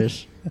question.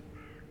 Purpose.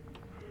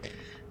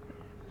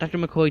 Dr.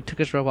 McCoy took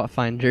his robot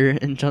finder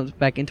and jumped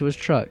back into his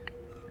truck.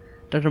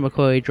 Dr.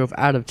 McCoy drove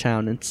out of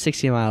town and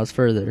 60 miles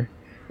further.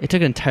 It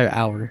took an entire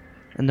hour,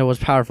 and there was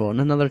Powerful in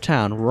another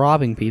town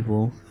robbing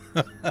people.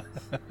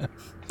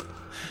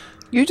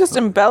 You just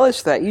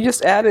embellished that. You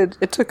just added.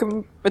 It took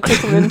him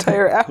an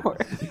entire hour.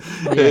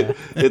 Yeah.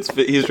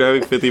 He's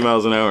driving 50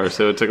 miles an hour,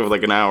 so it took him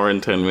an hour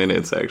and 10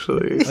 minutes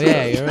actually. Oh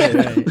yeah, you're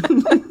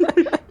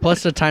right.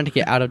 Plus the time to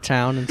get out of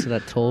town into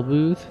that toll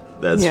booth.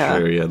 That's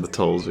true. Yeah, the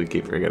tolls we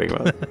keep forgetting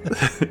about.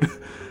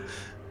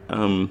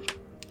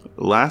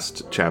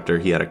 Last chapter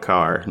he had a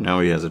car. Now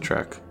he has a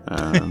truck.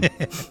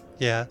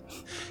 Yeah,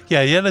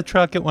 he had a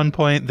truck at one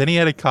point. Then he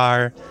had a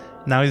car.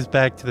 Now he's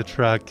back to the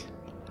truck.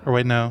 Or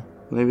wait, no.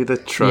 Maybe the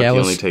truck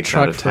only takes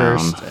out of town.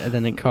 First, and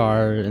then a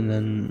car, and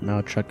then now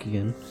a truck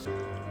again.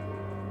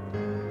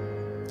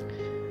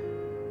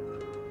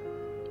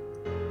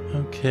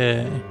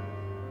 Okay.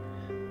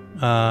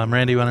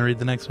 Randy, you want to read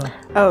the next one?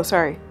 Oh,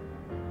 sorry.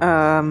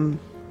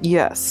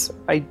 Yes,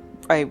 I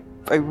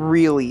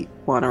really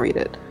want to read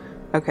it.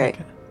 Okay.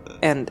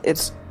 And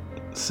it's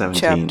 17.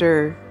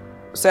 Chapter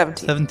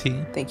 17.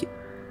 17. Thank you.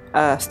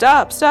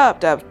 Stop,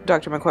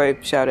 Dr.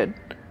 McCoy shouted.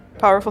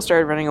 Powerful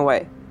started running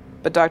away,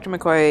 but Dr.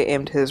 McCoy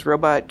aimed his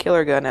robot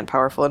killer gun at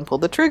Powerful and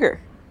pulled the trigger.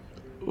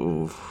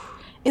 Oof.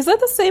 Is that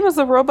the same as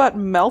the robot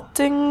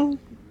melting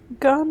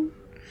gun?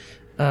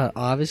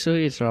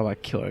 Obviously, it's not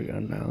about killer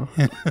gun now.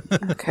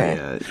 Okay.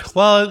 Yeah,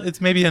 Well,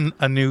 it's maybe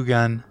a new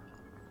gun.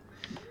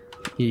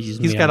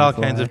 He's got all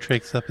kinds of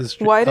tricks up his.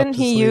 Why up didn't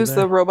his he sleeve use there.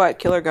 the robot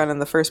killer gun in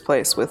the first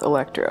place with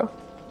Electro?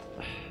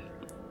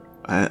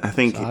 I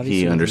think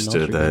he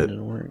understood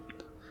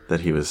that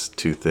he was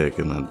too thick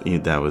and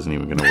that wasn't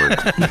even going to work.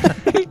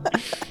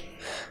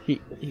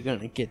 He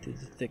gonna get to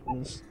the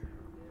thickness.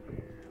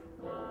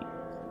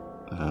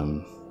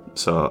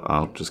 So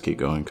I'll just keep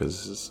going because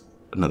this is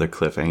another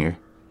cliffhanger.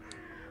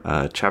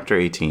 Chapter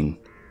 18.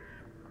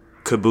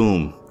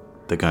 Kaboom!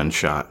 The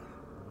gunshot.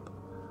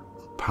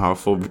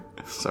 Powerful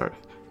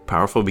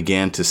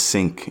began to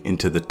sink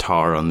into the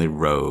tar on the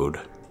road.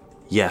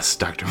 Yes,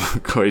 Dr.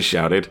 McCoy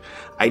shouted.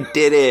 I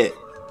did it!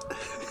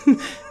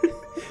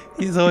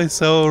 He's always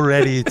so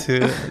ready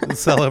to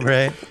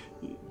celebrate.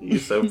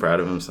 He's so proud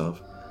of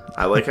himself.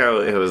 I like how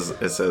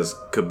it says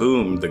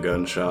kaboom, the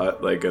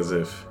gunshot, like as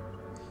if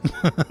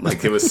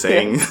like it was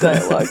saying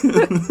Dialogue.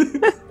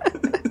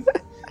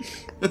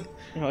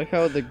 I like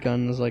how the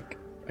gun is like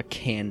a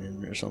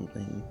cannon or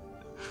something.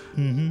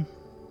 Mm-hmm.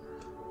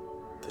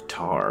 the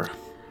tar.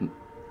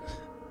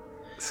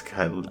 This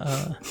guy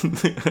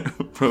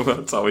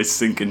robots always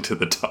sink into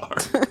the tar.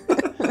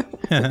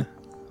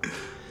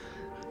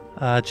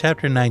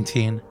 Chapter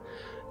 19.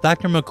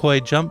 Dr.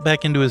 McCoy jumped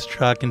back into his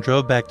truck and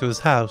drove back to his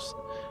house.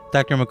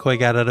 Dr. McCoy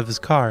got out of his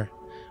car,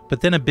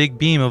 but then a big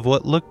beam of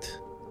what looked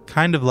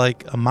kind of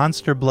like a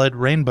monster blood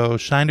rainbow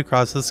shined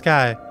across the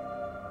sky.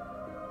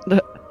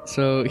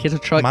 So he has a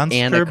truck and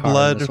Monster a car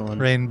blood in this one.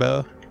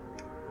 rainbow.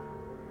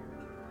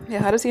 Yeah,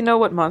 how does he know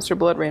what Monster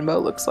Blood Rainbow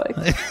looks like?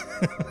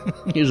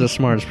 He's the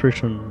smartest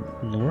person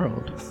in the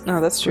world. No,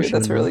 that's true.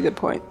 That's a really good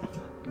point.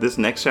 This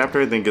next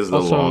chapter, I think, is the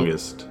Also-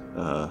 longest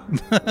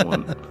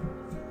one.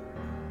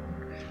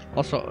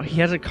 Also, he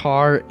has a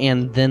car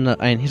and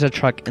he has a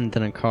truck and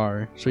then a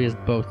car. So he has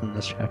both in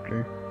this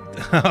chapter.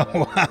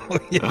 Oh, wow.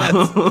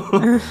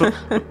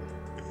 Yes.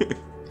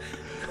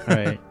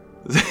 Alright.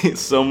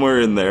 Somewhere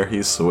in there,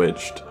 he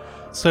switched.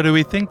 So do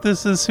we think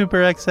this is Super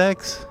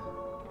XX?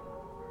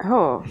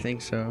 Oh, I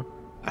think so.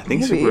 I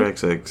think Maybe. Super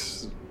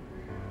XX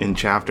in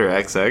Chapter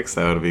XX,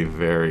 that would be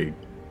very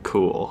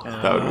cool.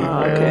 That would be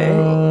very okay.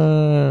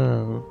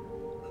 Oh.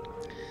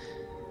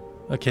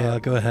 Okay, I'll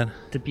go ahead.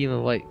 The beam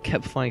of light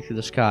kept flying through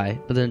the sky,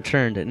 but then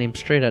turned and aimed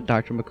straight at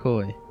Dr.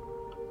 McCoy.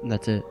 And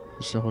that's it.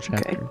 That's the whole Okay.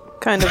 chapter.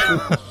 Kind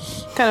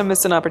of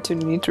missed an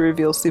opportunity to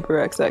reveal Super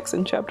XX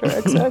in Chapter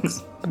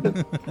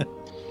XX.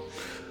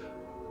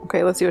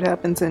 Okay, let's see what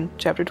happens in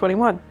Chapter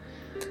 21.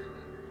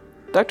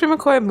 Dr.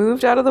 McCoy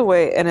moved out of the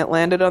way and it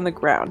landed on the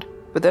ground,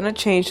 but then it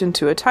changed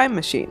into a time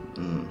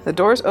machine. The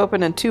doors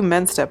opened and two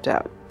men stepped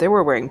out. They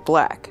were wearing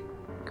black.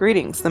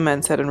 Greetings, the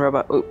men said in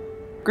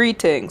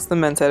Greetings, the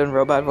men said in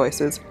robot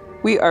voices.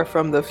 We are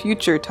from the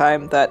future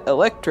time that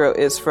Electro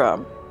is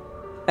from.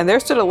 And there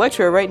stood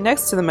Electro right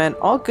next to the men,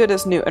 all good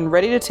as new and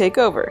ready to take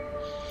over.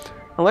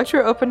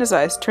 Electro opened his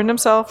eyes, turned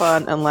himself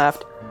on, and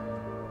laughed.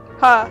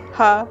 Ha,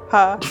 ha,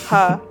 ha,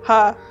 ha,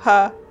 ha,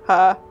 ha,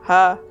 ha,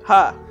 ha,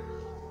 ha.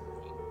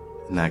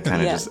 And that kind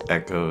of The just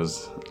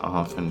echoes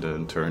off into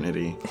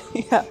eternity.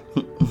 Yeah.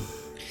 The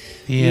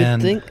You'd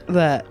end. think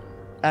that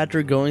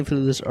after going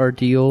through this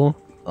ordeal,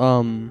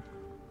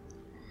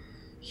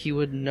 he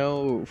would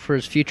know for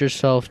his future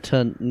self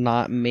to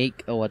not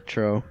make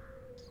Electro.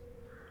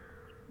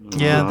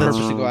 Yeah, that's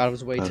Purposely go out of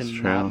his way to That's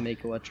true. not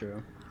make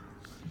Electro.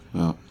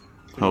 Well,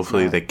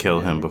 hopefully they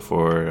kill him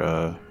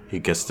before he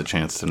gets the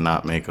chance to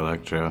not make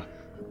Electro.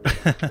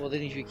 Well,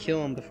 then if you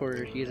kill him before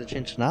he has a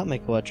chance to not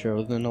make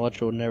Electro, then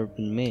Electro would never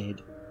been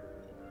made.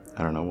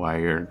 I don't know why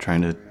you're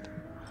trying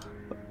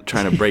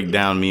to break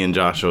down me and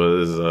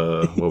Joshua's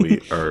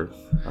our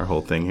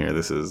whole thing here.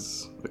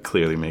 It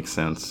clearly makes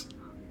sense.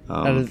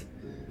 Out of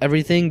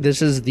everything,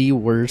 this is the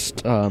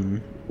worst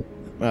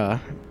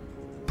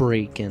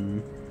break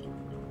in.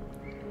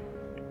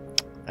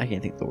 I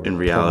can't think of the word. In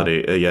reality,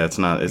 it's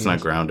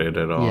not grounded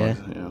at all. Yeah.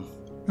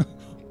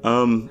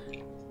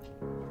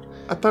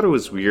 I thought it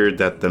was weird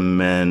that the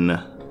men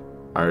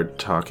are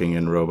talking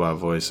in robot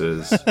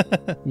voices.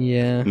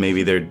 Yeah.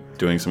 Maybe they're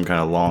doing some kind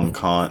of long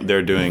con.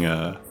 They're doing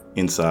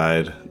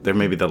inside. They're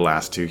maybe the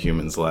last two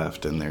humans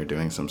left, and they're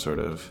doing some sort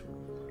of,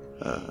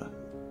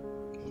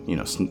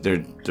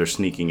 they're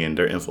sneaking in.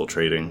 They're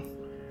infiltrating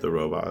the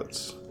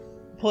robots.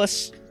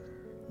 Plus,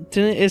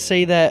 didn't it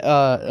say that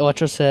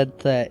Electro said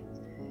that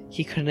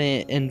he couldn't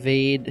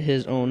invade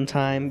his own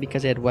time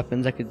because he had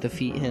weapons that could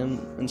defeat him,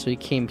 and so he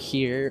came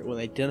here when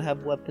they didn't have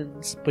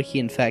weapons, but he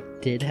in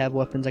fact did have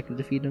weapons that could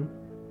defeat him?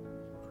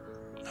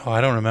 Oh, I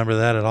don't remember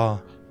that at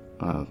all.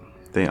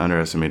 They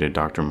underestimated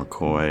Dr.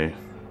 McCoy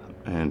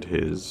and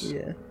his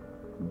Yeah.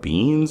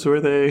 beans.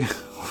 Were they?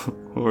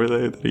 What were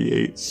they that he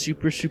ate?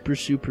 Super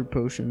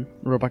potion.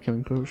 Robot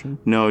killing potion.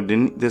 No,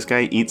 didn't this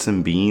guy eat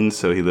some beans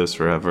so he lives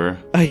forever?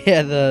 Oh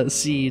yeah, the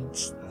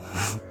seeds.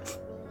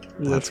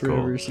 That's the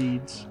forever cool.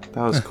 seeds.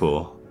 That was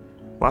cool.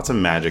 Lots of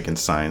magic and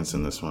science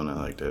in this one. I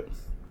liked it.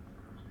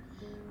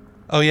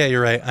 Oh yeah,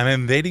 you're right. I'm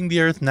invading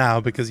the Earth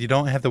now because you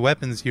don't have the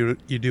weapons you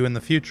do in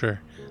the future.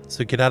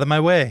 So get out of my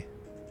way.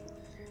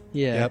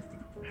 Yeah. Yep.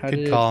 How Good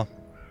did call.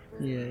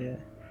 Yeah.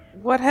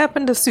 What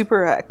happened to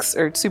Super X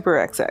or Super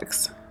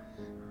XX?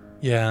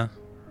 Yeah.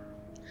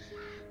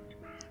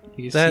 Because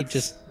he That's-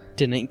 just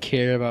didn't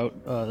care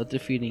about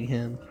defeating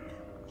him.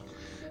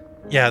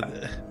 Yeah.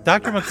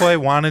 Dr. McCoy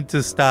wanted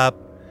to stop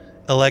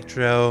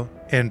Electro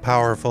and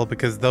Powerful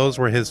because those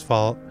were his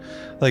fault.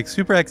 Like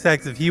Super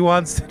XX, if he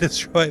wants to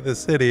destroy the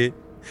city,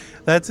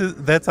 that's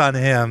on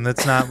him.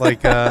 That's not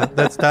like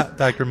that's not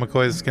Dr.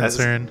 McCoy's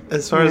concern.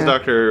 As far as Yeah.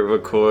 Dr.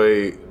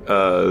 McCoy,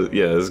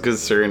 is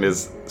concerned,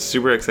 is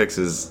Super XX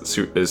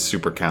is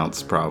Super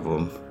Count's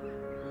problem.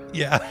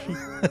 Yeah.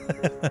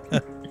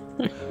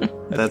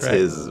 That's right.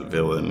 his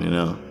villain, you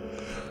know.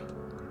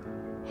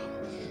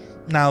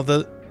 Now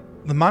the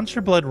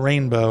Monster Blood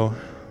Rainbow.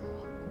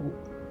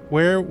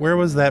 Where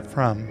was that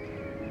from?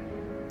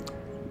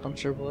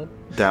 Monster Blood?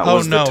 That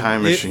was the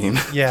time machine.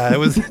 Yeah, it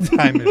was the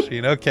time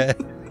machine. Okay.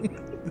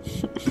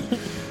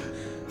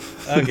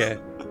 Okay.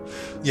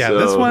 Yeah,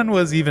 this So- one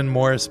was even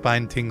more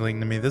spine tingling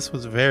to me. This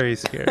was very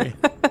scary.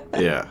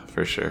 Yeah,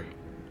 for sure.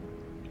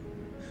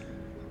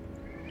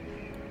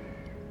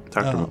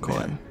 Dr. Oh, McCoy.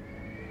 man.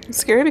 It's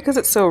scary because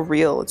it's so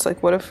real. It's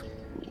like, what if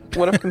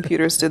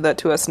computers did that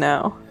to us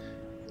now?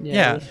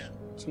 Yeah.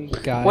 Some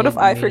guy What if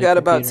I made a forgot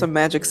about computer. some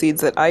magic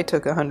seeds that I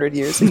took 100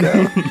 years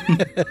ago?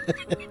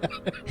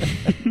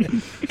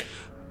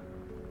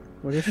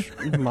 What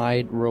if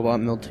my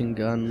robot melting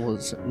gun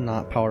was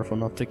not powerful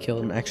enough to kill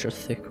an extra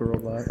thick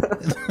robot?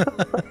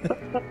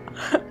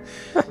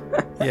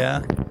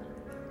 Yeah.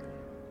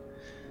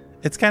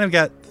 It's kind of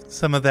got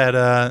some of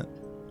that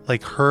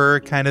like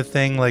her kind of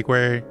thing, like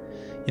where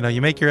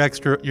you make your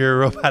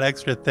robot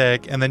extra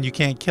thick and then you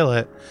can't kill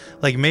it.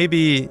 Like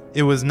maybe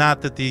it was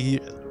not that the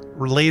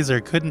laser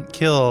couldn't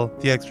kill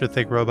the extra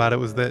thick robot, it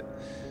was that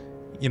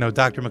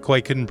Dr.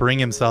 McCoy couldn't bring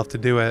himself to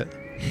do it.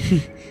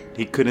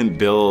 He couldn't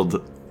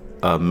build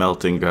a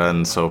melting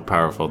gun so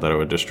powerful that it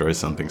would destroy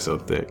something so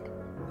thick.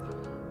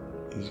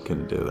 He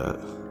couldn't do that.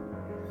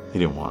 He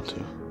didn't want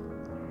to.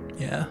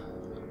 Yeah.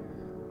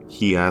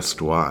 He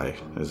asked why.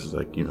 This is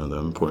like, the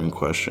important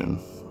question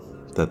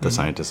that the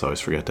scientists always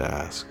forget to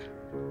ask.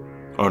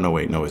 Oh, no,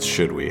 wait, no, it's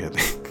should we, I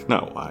think.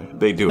 Not why.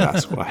 They do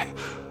ask why.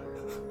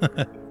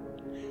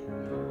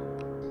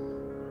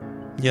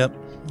 Yep.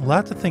 A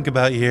lot to think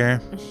about here.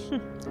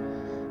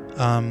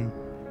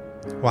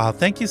 Wow.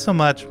 Thank you so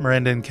much,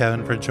 Miranda and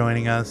Kevin, for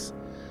joining us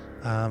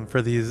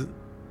for these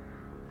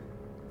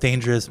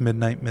dangerous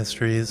midnight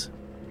mysteries.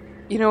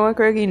 You know what,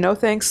 Greggy? No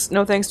thanks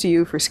to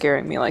you for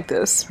scaring me like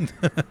this.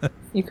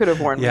 You could have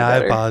warned me Yeah, I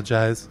better.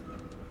 apologize.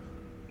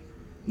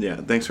 Yeah,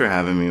 thanks for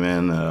having me,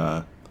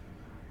 man.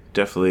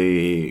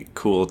 Definitely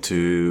cool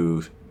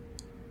to,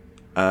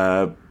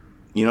 start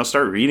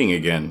reading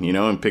again,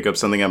 and pick up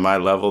something at my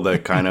level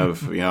that kind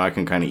of, I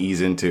can kind of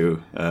ease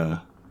into,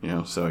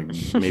 so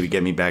maybe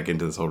get me back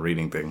into this whole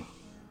reading thing.